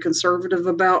very, very conservative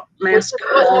about mask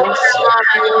laws.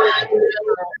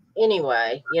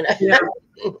 Anyway, Yeah.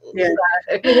 Yeah.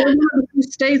 There are a few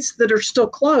states that are still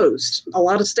closed. A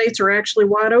lot of states are actually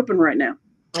wide open right now.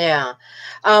 Yeah.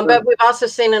 But we've also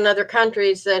seen in other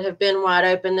countries that have been wide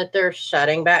open that they're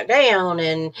shutting back down.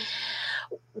 And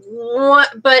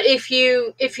but if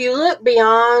you look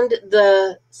beyond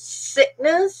the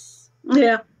sickness,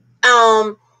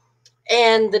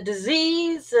 and the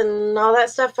disease and all that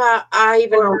stuff, I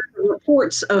even heard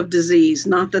reports of disease,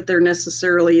 not that there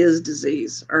necessarily is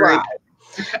disease. All right.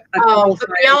 But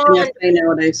beyond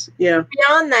nowadays,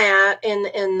 beyond that, and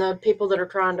the people that are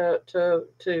trying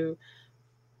to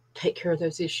take care of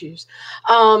those issues,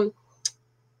 I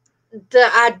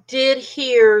did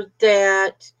hear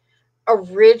that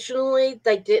originally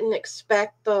they didn't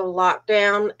expect the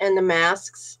lockdown and the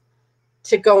masks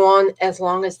to go on as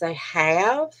long as they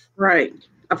have. Right.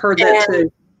 I've heard that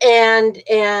too. And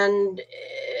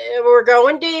we're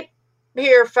going deep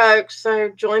here, folks. So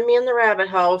join me in the rabbit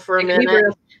hole for a minute.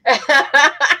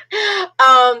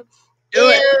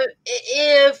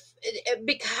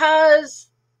 Because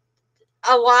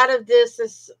a lot of this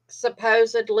is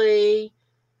supposedly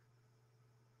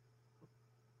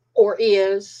or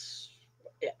is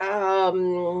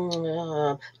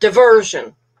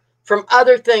diversion from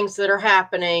other things that are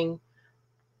happening.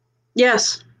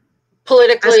 Yes.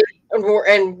 Politically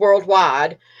and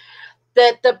worldwide,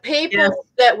 that the people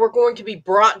that were going to be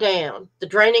brought down, the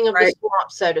draining of the swamp,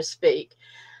 so to speak,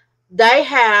 they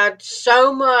had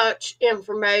so much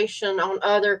information on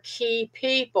other key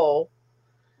people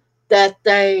that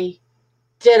they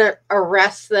didn't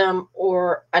arrest them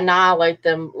or annihilate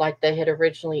them like they had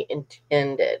originally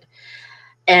intended.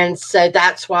 And so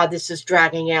that's why this is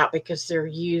dragging out, because they're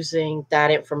using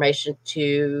that information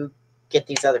to get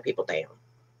these other people down.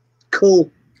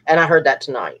 Cool. And I heard that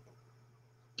tonight.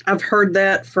 I've heard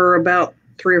that for about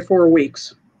 3 or 4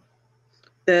 weeks.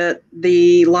 That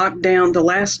the lockdown,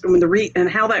 and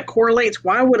how that correlates.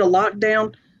 Why would a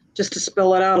lockdown, just to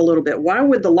spell it out a little bit, why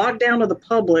would the lockdown of the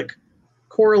public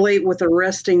correlate with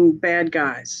arresting bad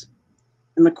guys?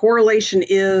 And the correlation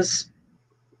is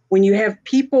when you have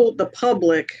people, the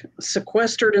public,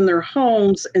 sequestered in their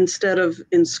homes instead of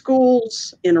in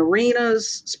schools, in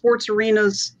arenas, sports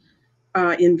arenas,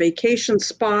 in vacation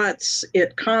spots,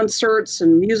 at concerts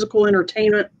and musical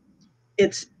entertainment.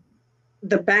 It's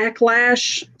the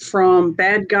backlash from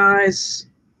bad guys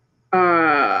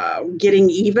getting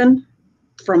even,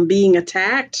 from being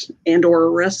attacked and or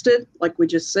arrested, like we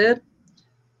just said.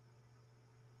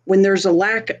 When there's a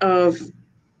lack of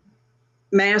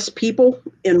mass people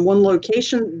in one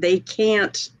location, they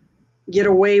can't get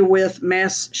away with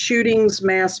mass shootings,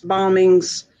 mass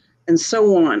bombings, and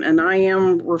so on. And I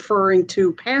am referring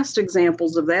to past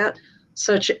examples of that,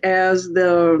 such as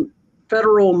the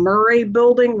Federal Murray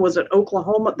building, was it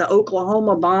Oklahoma, the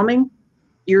Oklahoma bombing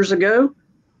years ago.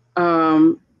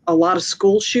 A lot of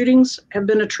school shootings have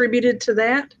been attributed to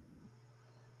that.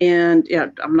 And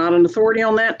I'm not an authority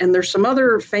on that. And there's some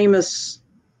other famous,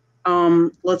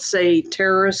 let's say,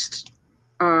 terrorist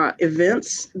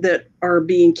events that are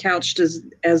being couched as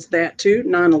that too.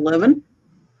 9/11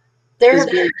 is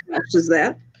being couched as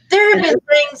that. There have been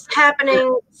things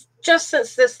happening just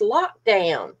since this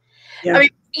lockdown. Yeah. I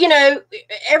mean,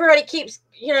 everybody keeps,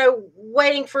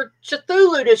 waiting for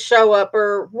Cthulhu to show up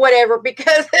or whatever,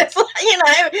 because it's like,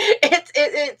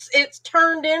 it's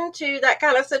turned into that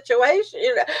kind of situation.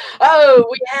 Oh,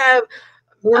 we have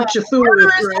hornets,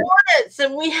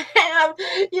 and we have,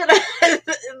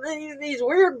 these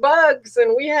weird bugs,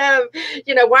 and we have,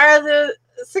 why are the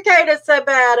cicadas so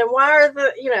bad, and why are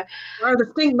the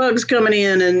stink bugs coming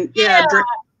in, and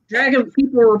dragon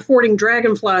people are reporting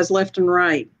dragonflies left and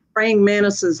right, praying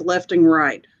mantises left and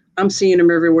right. I'm seeing them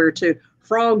everywhere too.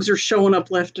 Frogs are showing up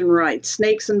left and right.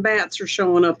 Snakes and bats are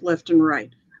showing up left and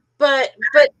right. But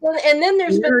and then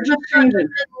there's been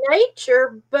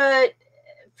nature, but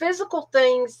physical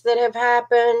things that have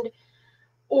happened,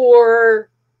 or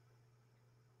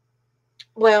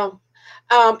well,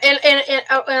 and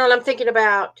I'm thinking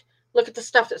about, look at the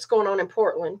stuff that's going on in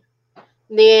Portland,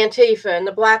 the Antifa and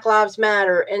the Black Lives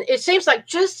Matter, and it seems like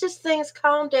just as things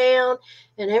calm down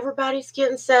and everybody's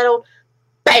getting settled,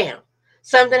 bam,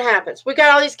 something happens. We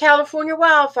got all these California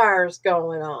wildfires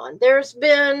going on. There's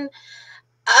been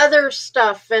other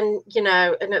stuff, and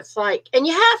and it's like, and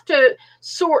you have to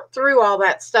sort through all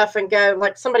that stuff and go,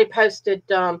 like somebody posted,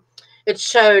 it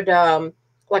showed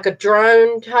like a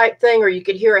drone type thing, or you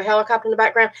could hear a helicopter in the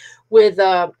background with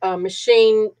a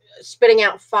machine spitting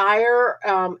out fire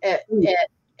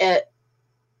at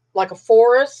like a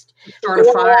forest, Start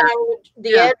a fire.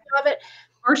 The edge of it.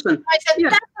 Arson. I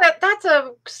said, that's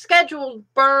a scheduled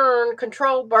burn,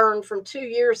 controlled burn from 2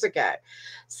 years ago.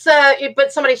 So,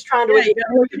 but somebody's trying to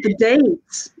look at the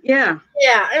dates. Yeah.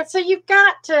 Yeah. And so you've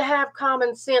got to have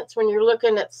common sense when you're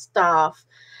looking at stuff,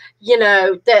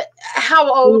 that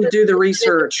how old do the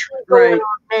research going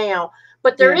on now.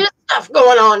 But there is stuff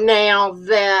going on now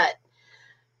that,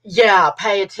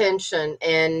 pay attention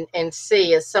and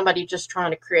see, is somebody just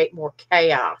trying to create more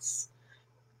chaos.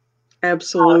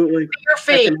 Absolutely. Your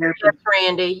feet,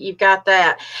 Randy. You've got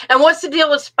that. And what's the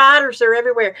deal with spiders? They're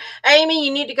everywhere. Amy,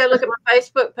 you need to go look at my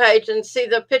Facebook page and see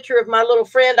the picture of my little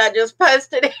friend I just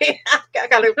posted. I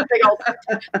got a big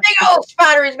old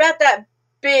spider. He's about that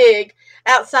big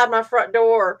outside my front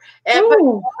door. And but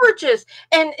gorgeous.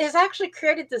 And has actually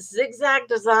created this zigzag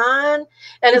design.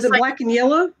 And is it like, black and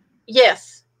yellow?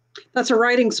 Yes. That's a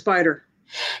writing spider.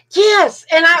 Yes,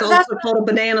 and it's also called a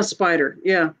banana spider.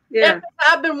 Yeah.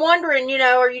 I've been wondering,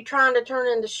 are you trying to turn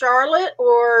into Charlotte,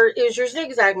 or is your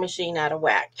zigzag machine out of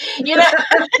whack?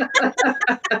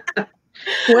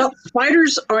 Well,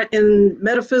 spiders are in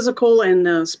metaphysical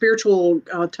and spiritual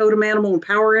totem animal and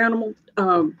power animal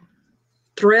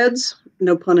threads.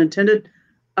 No pun intended.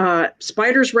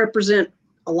 Spiders represent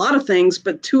a lot of things,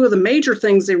 but two of the major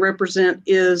things they represent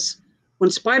is when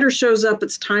spider shows up,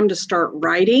 it's time to start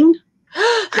writing.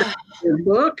 Your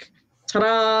book.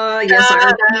 Ta-da! Yes,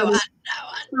 I know.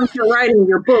 You're writing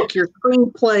your book, your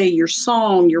screenplay, your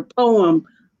song, your poem,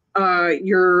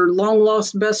 your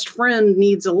long-lost best friend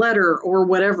needs a letter or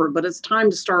whatever, but it's time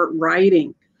to start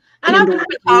writing. And I've been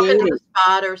talking to the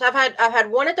spiders. I've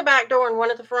had one at the back door and one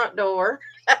at the front door.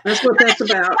 That's what that's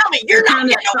about. Tell me, you're trying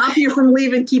to stop you from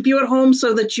leaving, keep you at home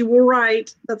so that you will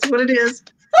write. That's what it is.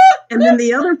 And then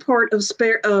the other part of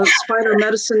spider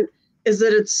medicine is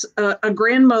that it's a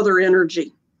grandmother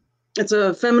energy. It's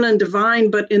a feminine divine,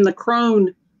 but in the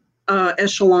crone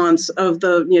echelons of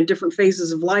the different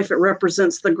phases of life, it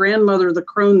represents the grandmother, the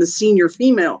crone, the senior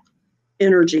female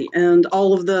energy, and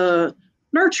all of the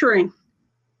nurturing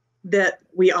that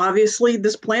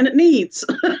this planet needs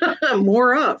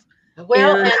more of.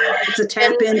 Well, and to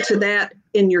tap into that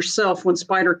in yourself. When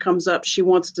spider comes up, she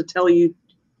wants to tell you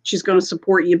she's going to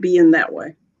support you being that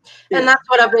way. And that's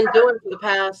what I've been doing for the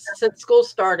past, since school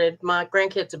started. My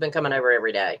grandkids have been coming over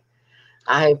every day.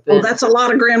 That's a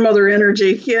lot of grandmother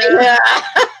energy. Yeah.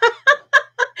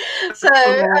 So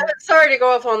I'm sorry to go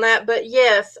off on that, but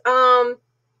yes.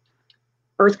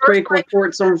 Earthquake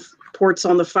reports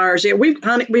on the fires. Yeah, we've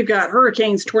got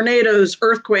hurricanes, tornadoes,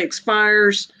 earthquakes,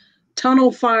 fires,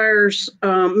 tunnel fires,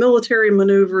 military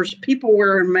maneuvers, people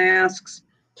wearing masks,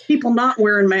 people not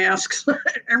wearing masks,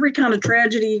 every kind of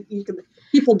tragedy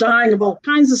people dying of all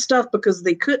kinds of stuff because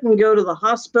they couldn't go to the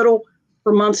hospital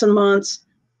for months and months,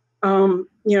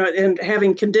 and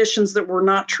having conditions that were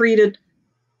not treated.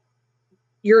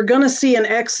 You're going to see an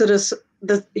exodus.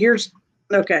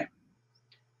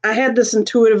 I had this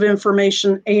intuitive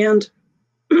information, and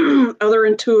other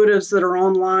intuitives that are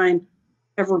online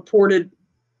have reported,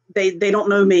 they don't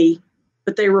know me,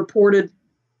 but they reported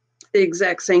the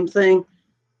exact same thing.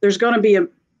 There's going to be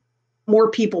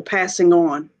more people passing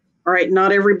on. All right,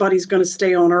 not everybody's going to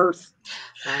stay on Earth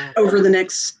over the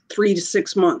next 3 to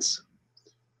 6 months.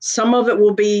 Some of it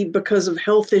will be because of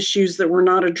health issues that were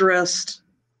not addressed,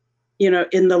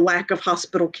 in the lack of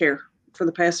hospital care for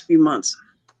the past few months.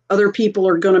 Other people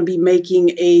are going to be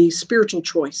making a spiritual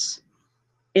choice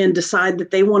and decide that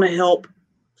they want to help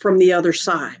from the other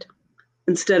side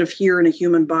instead of here in a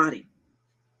human body.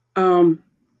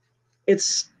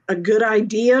 It's a good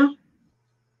idea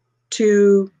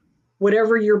to,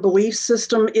 whatever your belief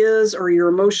system is, or your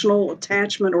emotional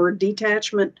attachment or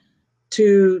detachment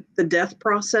to the death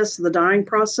process, the dying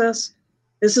process,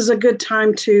 this is a good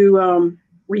time to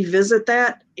revisit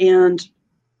that and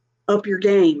up your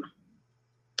game.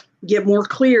 Get more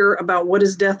clear about what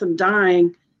is death and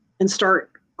dying, and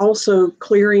start also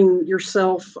clearing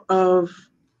yourself of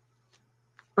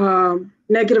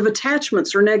negative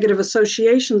attachments or negative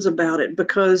associations about it,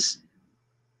 because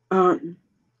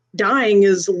dying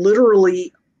is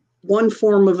literally one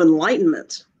form of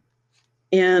enlightenment.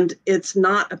 And it's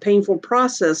not a painful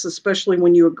process, especially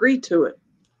when you agree to it.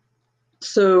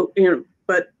 So,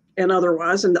 and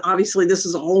otherwise, and obviously this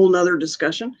is a whole nother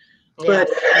discussion, but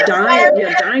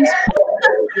dying,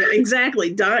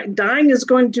 exactly. Dying is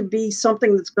going to be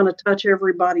something that's going to touch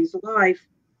everybody's life.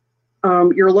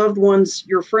 Your loved ones,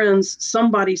 your friends,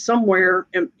 somebody somewhere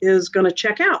is going to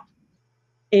check out.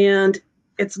 And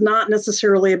it's not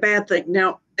necessarily a bad thing.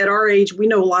 Now, at our age, we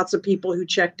know lots of people who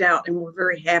checked out and we're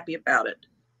very happy about it.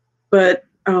 But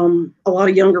a lot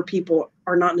of younger people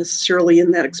are not necessarily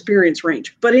in that experience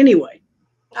range. But anyway,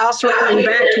 circling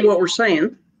back to what we're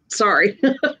saying, sorry.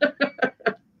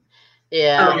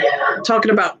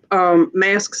 Talking about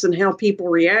masks and how people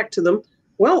react to them.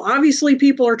 Well, obviously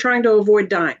people are trying to avoid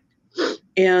dying.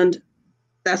 And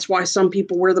that's why some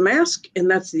people wear the mask. And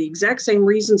that's the exact same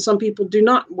reason some people do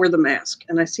not wear the mask.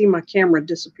 And I see my camera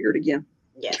disappeared again.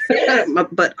 Yes.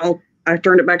 But I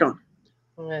turned it back on.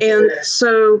 And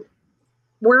so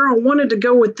where I wanted to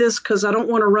go with this, because I don't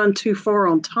want to run too far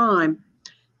on time,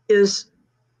 is,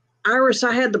 Iris,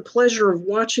 I had the pleasure of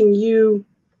watching you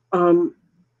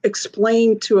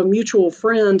explain to a mutual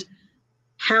friend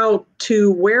how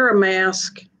to wear a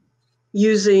mask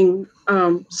using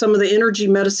some of the energy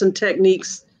medicine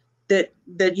techniques that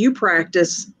you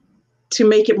practice to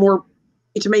make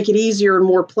it easier and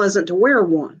more pleasant to wear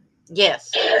one.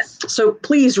 Yes. So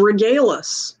please regale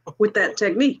us with that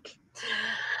technique.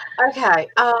 Okay.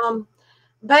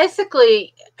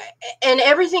 Basically, in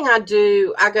everything I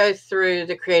do, I go through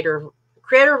the creator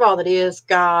of all that is,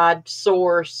 God,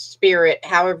 source, spirit,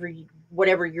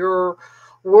 whatever your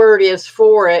word is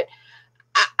for it.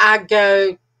 I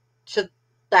go to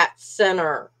that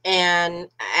center and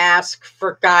ask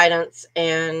for guidance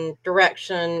and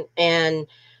direction, and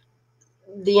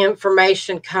the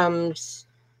information comes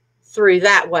through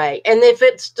that way. And if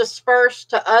it's dispersed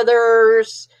to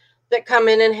others that come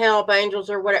in and help, angels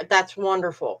or whatever, that's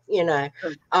wonderful, but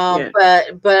I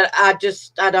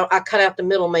cut out the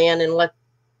middleman and let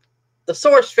the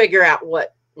source figure out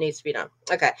what needs to be done.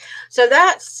 Okay. So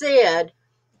that said,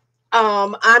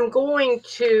 I'm going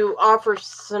to offer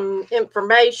some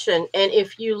information, and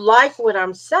if you like what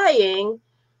I'm saying,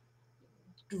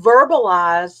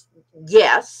 verbalize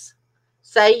yes,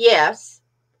 say yes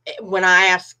when I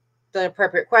ask the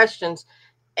appropriate questions,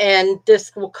 and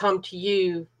this will come to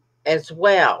you as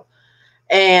well.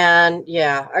 And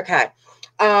okay.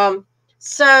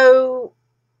 So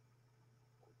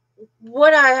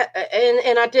what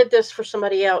I did this for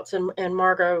somebody else, and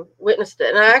Margot witnessed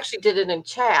it, and I actually did it in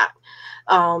chat.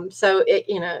 So it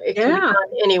can be done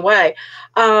anyway.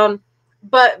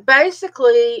 But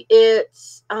basically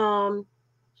it's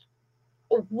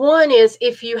one is,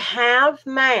 if you have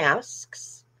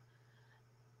masks,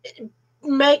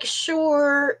 make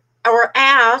sure or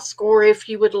ask, or if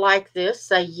you would like this,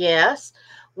 say yes.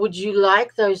 Would you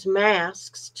like those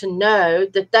masks to know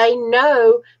that they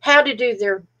know how to do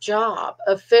their job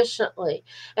efficiently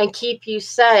and keep you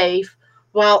safe,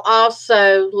 while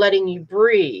also letting you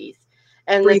breathe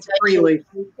and breathe freely?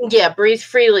 Breathe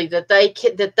freely.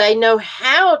 That they know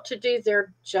how to do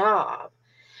their job.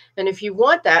 And if you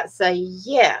want that, say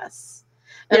yes.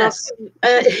 And yes.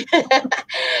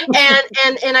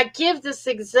 And I give this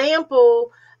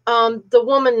example. The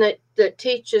woman that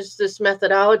teaches this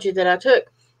methodology that I took,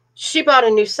 she bought a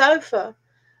new sofa,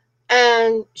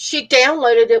 and she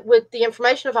downloaded it with the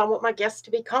information of, I want my guests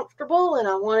to be comfortable, and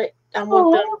I want them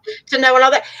to know, and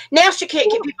all that. Now she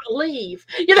can't get people to leave.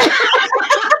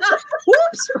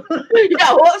 Whoops.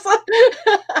 Whoops.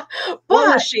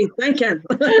 What was she thinking?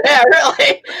 Yeah,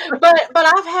 really. But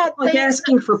I've had like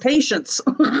asking for patience.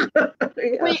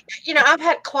 I've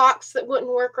had clocks that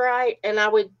wouldn't work right, and I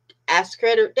would ask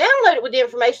Creator, download it with the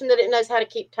information that it knows how to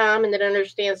keep time and that it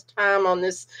understands time on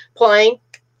this plane.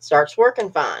 Starts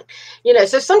working fine.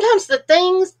 So sometimes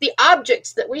the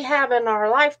objects that we have in our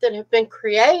life that have been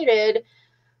created,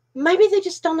 maybe they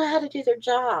just don't know how to do their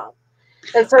job.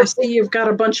 And so I see you've got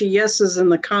a bunch of yeses in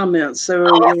the comments, so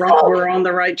we're on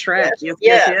the right track. Yes.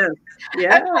 Yeah.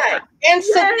 Okay. And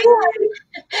so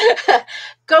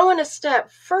going a step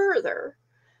further,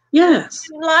 yes,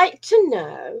 I'd like to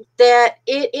know that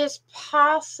it is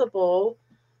possible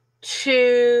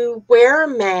to wear a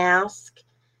mask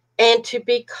and to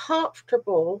be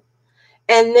comfortable,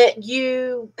 and that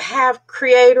you have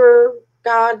Creator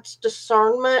God's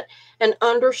discernment and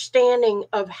understanding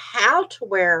of how to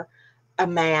wear a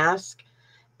mask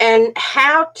and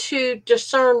how to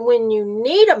discern when you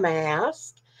need a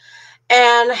mask,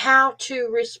 and how to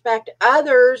respect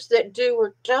others that do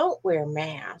or don't wear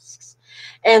masks,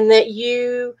 and that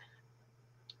you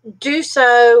do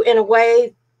so in a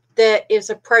way that is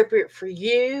appropriate for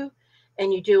you,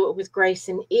 and you do it with grace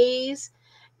and ease,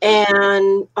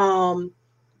 and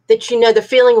that you know the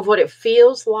feeling of what it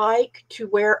feels like to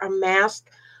wear a mask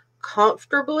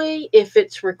comfortably if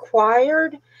it's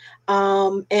required,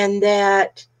 and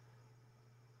that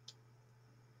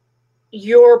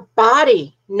your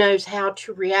body knows how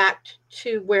to react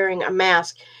to wearing a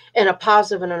mask in a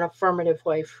positive and an affirmative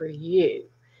way for you.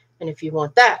 And if you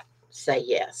want that, say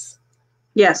yes.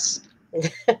 Yes. And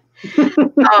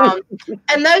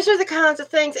those are the kinds of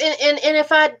things. And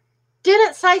if I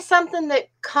didn't say something that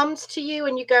comes to you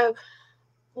and you go,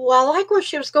 well, I like where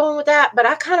she was going with that, but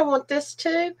I kind of want this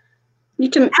too. You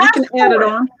can add it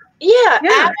on. Yeah,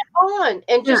 add it on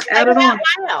and just say it out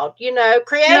loud. You know,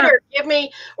 Creator, give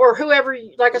me, or whoever,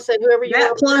 like I said, whoever you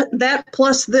want. That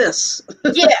plus this.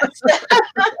 Yes.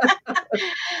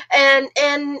 and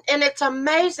it's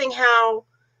amazing how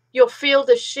you'll feel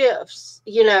the shifts,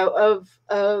 you know, of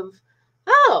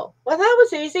oh, well, that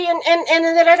was easy, and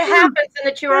that it happens, and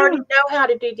that you already know how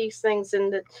to do these things,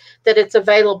 and that it's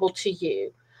available to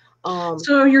you.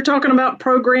 So you're talking about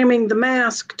programming the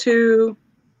mask to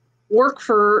work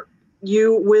for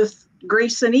you with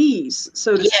grace and ease,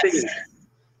 so to speak.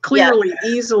 Clearly,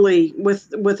 easily,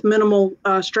 with minimal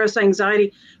stress,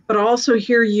 anxiety. But I also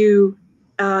hear you,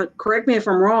 correct me if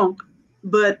I'm wrong,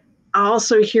 but I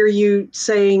also hear you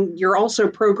saying you're also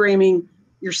programming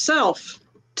yourself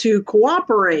to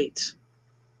cooperate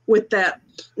with that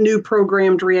new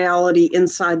programmed reality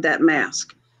inside that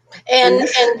mask. And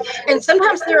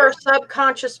sometimes there are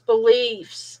subconscious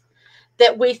beliefs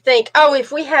that we think, oh,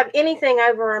 if we have anything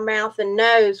over our mouth and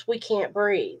nose, we can't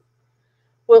breathe.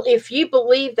 Well, if you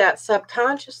believe that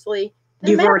subconsciously,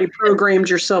 you've already programmed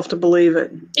yourself to believe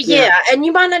it. Yeah, and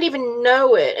you might not even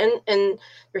know it. And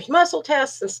there's muscle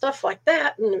tests and stuff like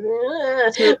that.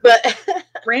 But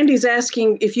Randy's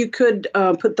asking if you could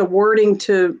put the wording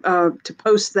to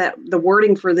post the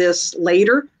wording for this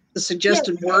later, the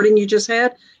suggested wording you just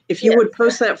had. If you would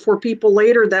post that for people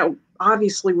later, that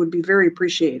obviously would be very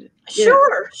appreciated.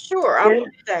 Sure. I will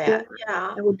do that.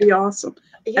 Yeah. That would be awesome.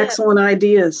 Excellent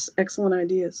ideas.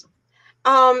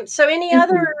 So any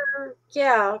other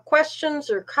questions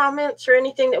or comments or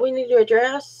anything that we need to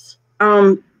address?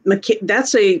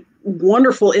 That's a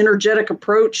wonderful energetic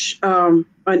approach, an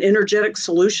energetic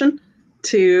solution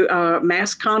to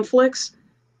mass conflicts.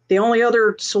 The only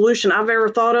other solution I've ever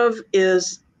thought of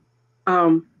is,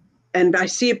 and I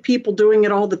see people doing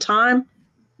it all the time,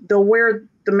 they'll wear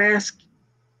the mask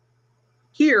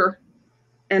here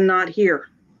and not here.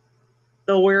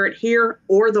 They'll wear it here,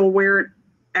 or they'll wear it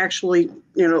actually,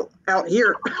 out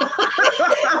here.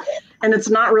 And it's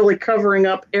not really covering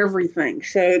up everything.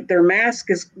 So their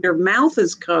mouth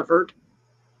is covered,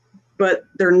 but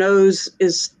their nose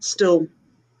is still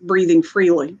breathing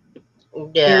freely.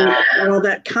 Yeah. And, well,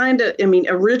 that kind of,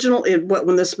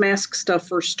 when this mask stuff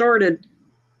first started,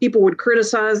 people would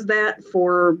criticize that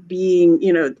for being,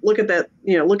 look at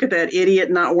that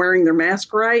idiot not wearing their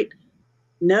mask right.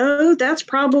 No, that's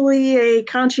probably a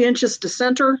conscientious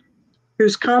dissenter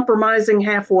who's compromising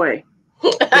halfway.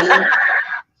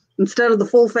 Instead of the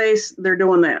full face, they're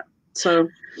doing that. So,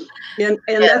 and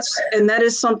that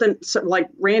is something, like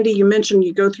Randy, you mentioned,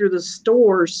 you go through the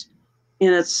stores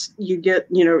and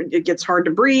it gets hard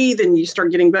to breathe and you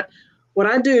start getting, but what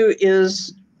I do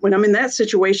is when I'm in that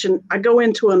situation, I go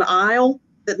into an aisle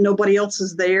that nobody else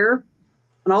is there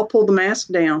and I'll pull the mask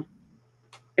down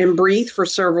and breathe for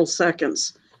several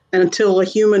seconds, and until a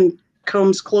human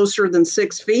comes closer than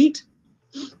 6 feet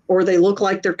or they look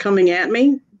like they're coming at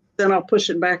me, then I'll push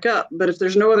it back up. But if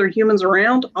there's no other humans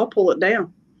around, I'll pull it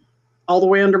down all the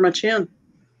way under my chin.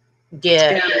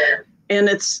 Yeah. And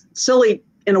it's silly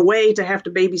in a way to have to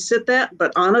babysit that,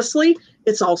 but honestly,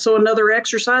 it's also another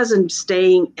exercise in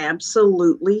staying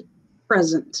absolutely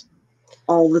present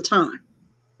all the time.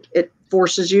 It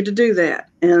forces you to do that.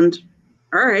 And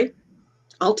all right,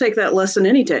 I'll take that lesson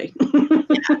any day.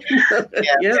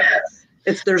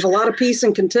 There's a lot of peace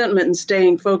and contentment in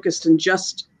staying focused in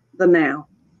just the now.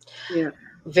 Yeah.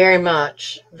 Very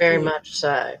much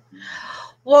so.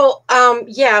 Well,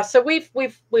 so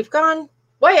we've gone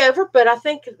way over, but I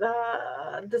think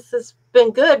this has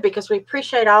been good because we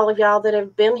appreciate all of y'all that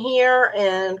have been here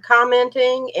and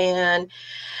commenting, and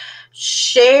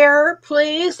share.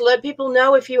 Please let people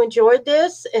know if you enjoyed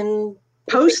this, and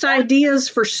post ideas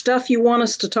for stuff you want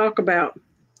us to talk about.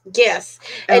 Yes.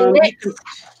 And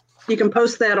you can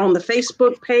post that on the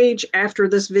Facebook page after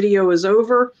this video is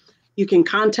over. You can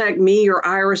contact me or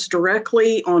Iris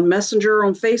directly on Messenger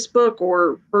on Facebook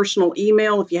or personal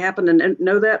email if you happen to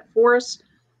know that for us.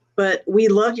 But we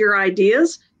love your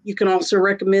ideas. You can also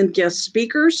recommend guest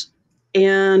speakers.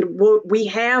 And we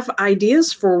have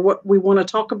ideas for what we want to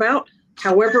talk about.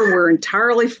 However, we're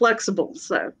entirely flexible.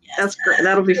 So that's great.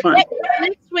 That'll be fun.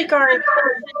 Next week, our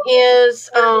intention is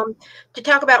to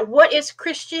talk about what is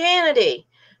Christianity.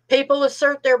 People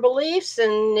assert their beliefs,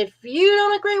 and if you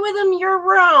don't agree with them, you're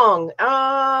wrong.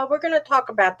 We're going to talk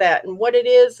about that and what it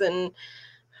is and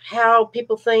how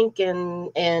people think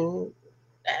and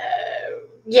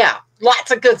yeah,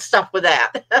 lots of good stuff with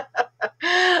that.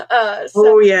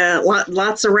 Oh yeah,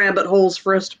 lots of rabbit holes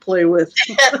for us to play with.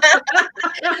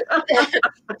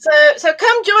 So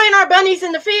come join our bunnies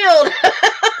in the field.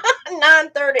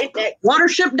 9:30 next.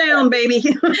 Watership down, baby.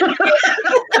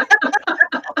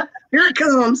 Here it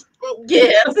comes.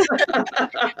 Yes.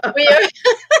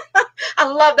 I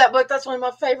love that book. That's one of my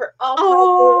favorite.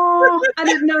 Oh, I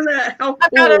didn't know that. How cool.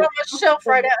 I've got it on my shelf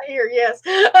right out here. Yes.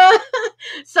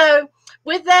 So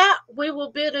with that, we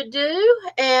will bid adieu.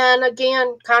 And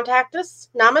again, contact us.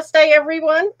 Namaste,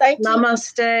 everyone. Thank you.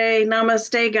 Namaste.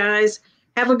 Namaste, guys.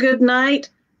 Have a good night.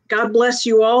 God bless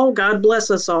you all. God bless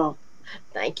us all.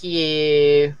 Thank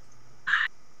you.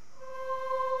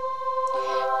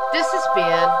 This has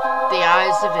been The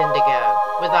Eyes of Indigo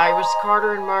with Iris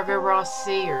Carter and Margot Ross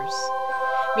Sears.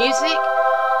 Music,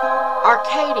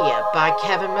 Arcadia by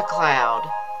Kevin MacLeod.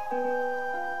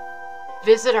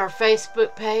 Visit our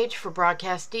Facebook page for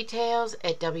broadcast details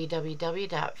at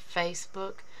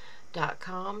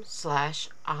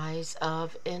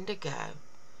www.facebook.com/eyesofindigo.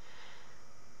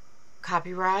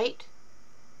 Copyright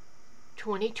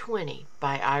 2020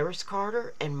 by Iris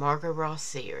Carter and Margot Ross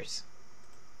Sears.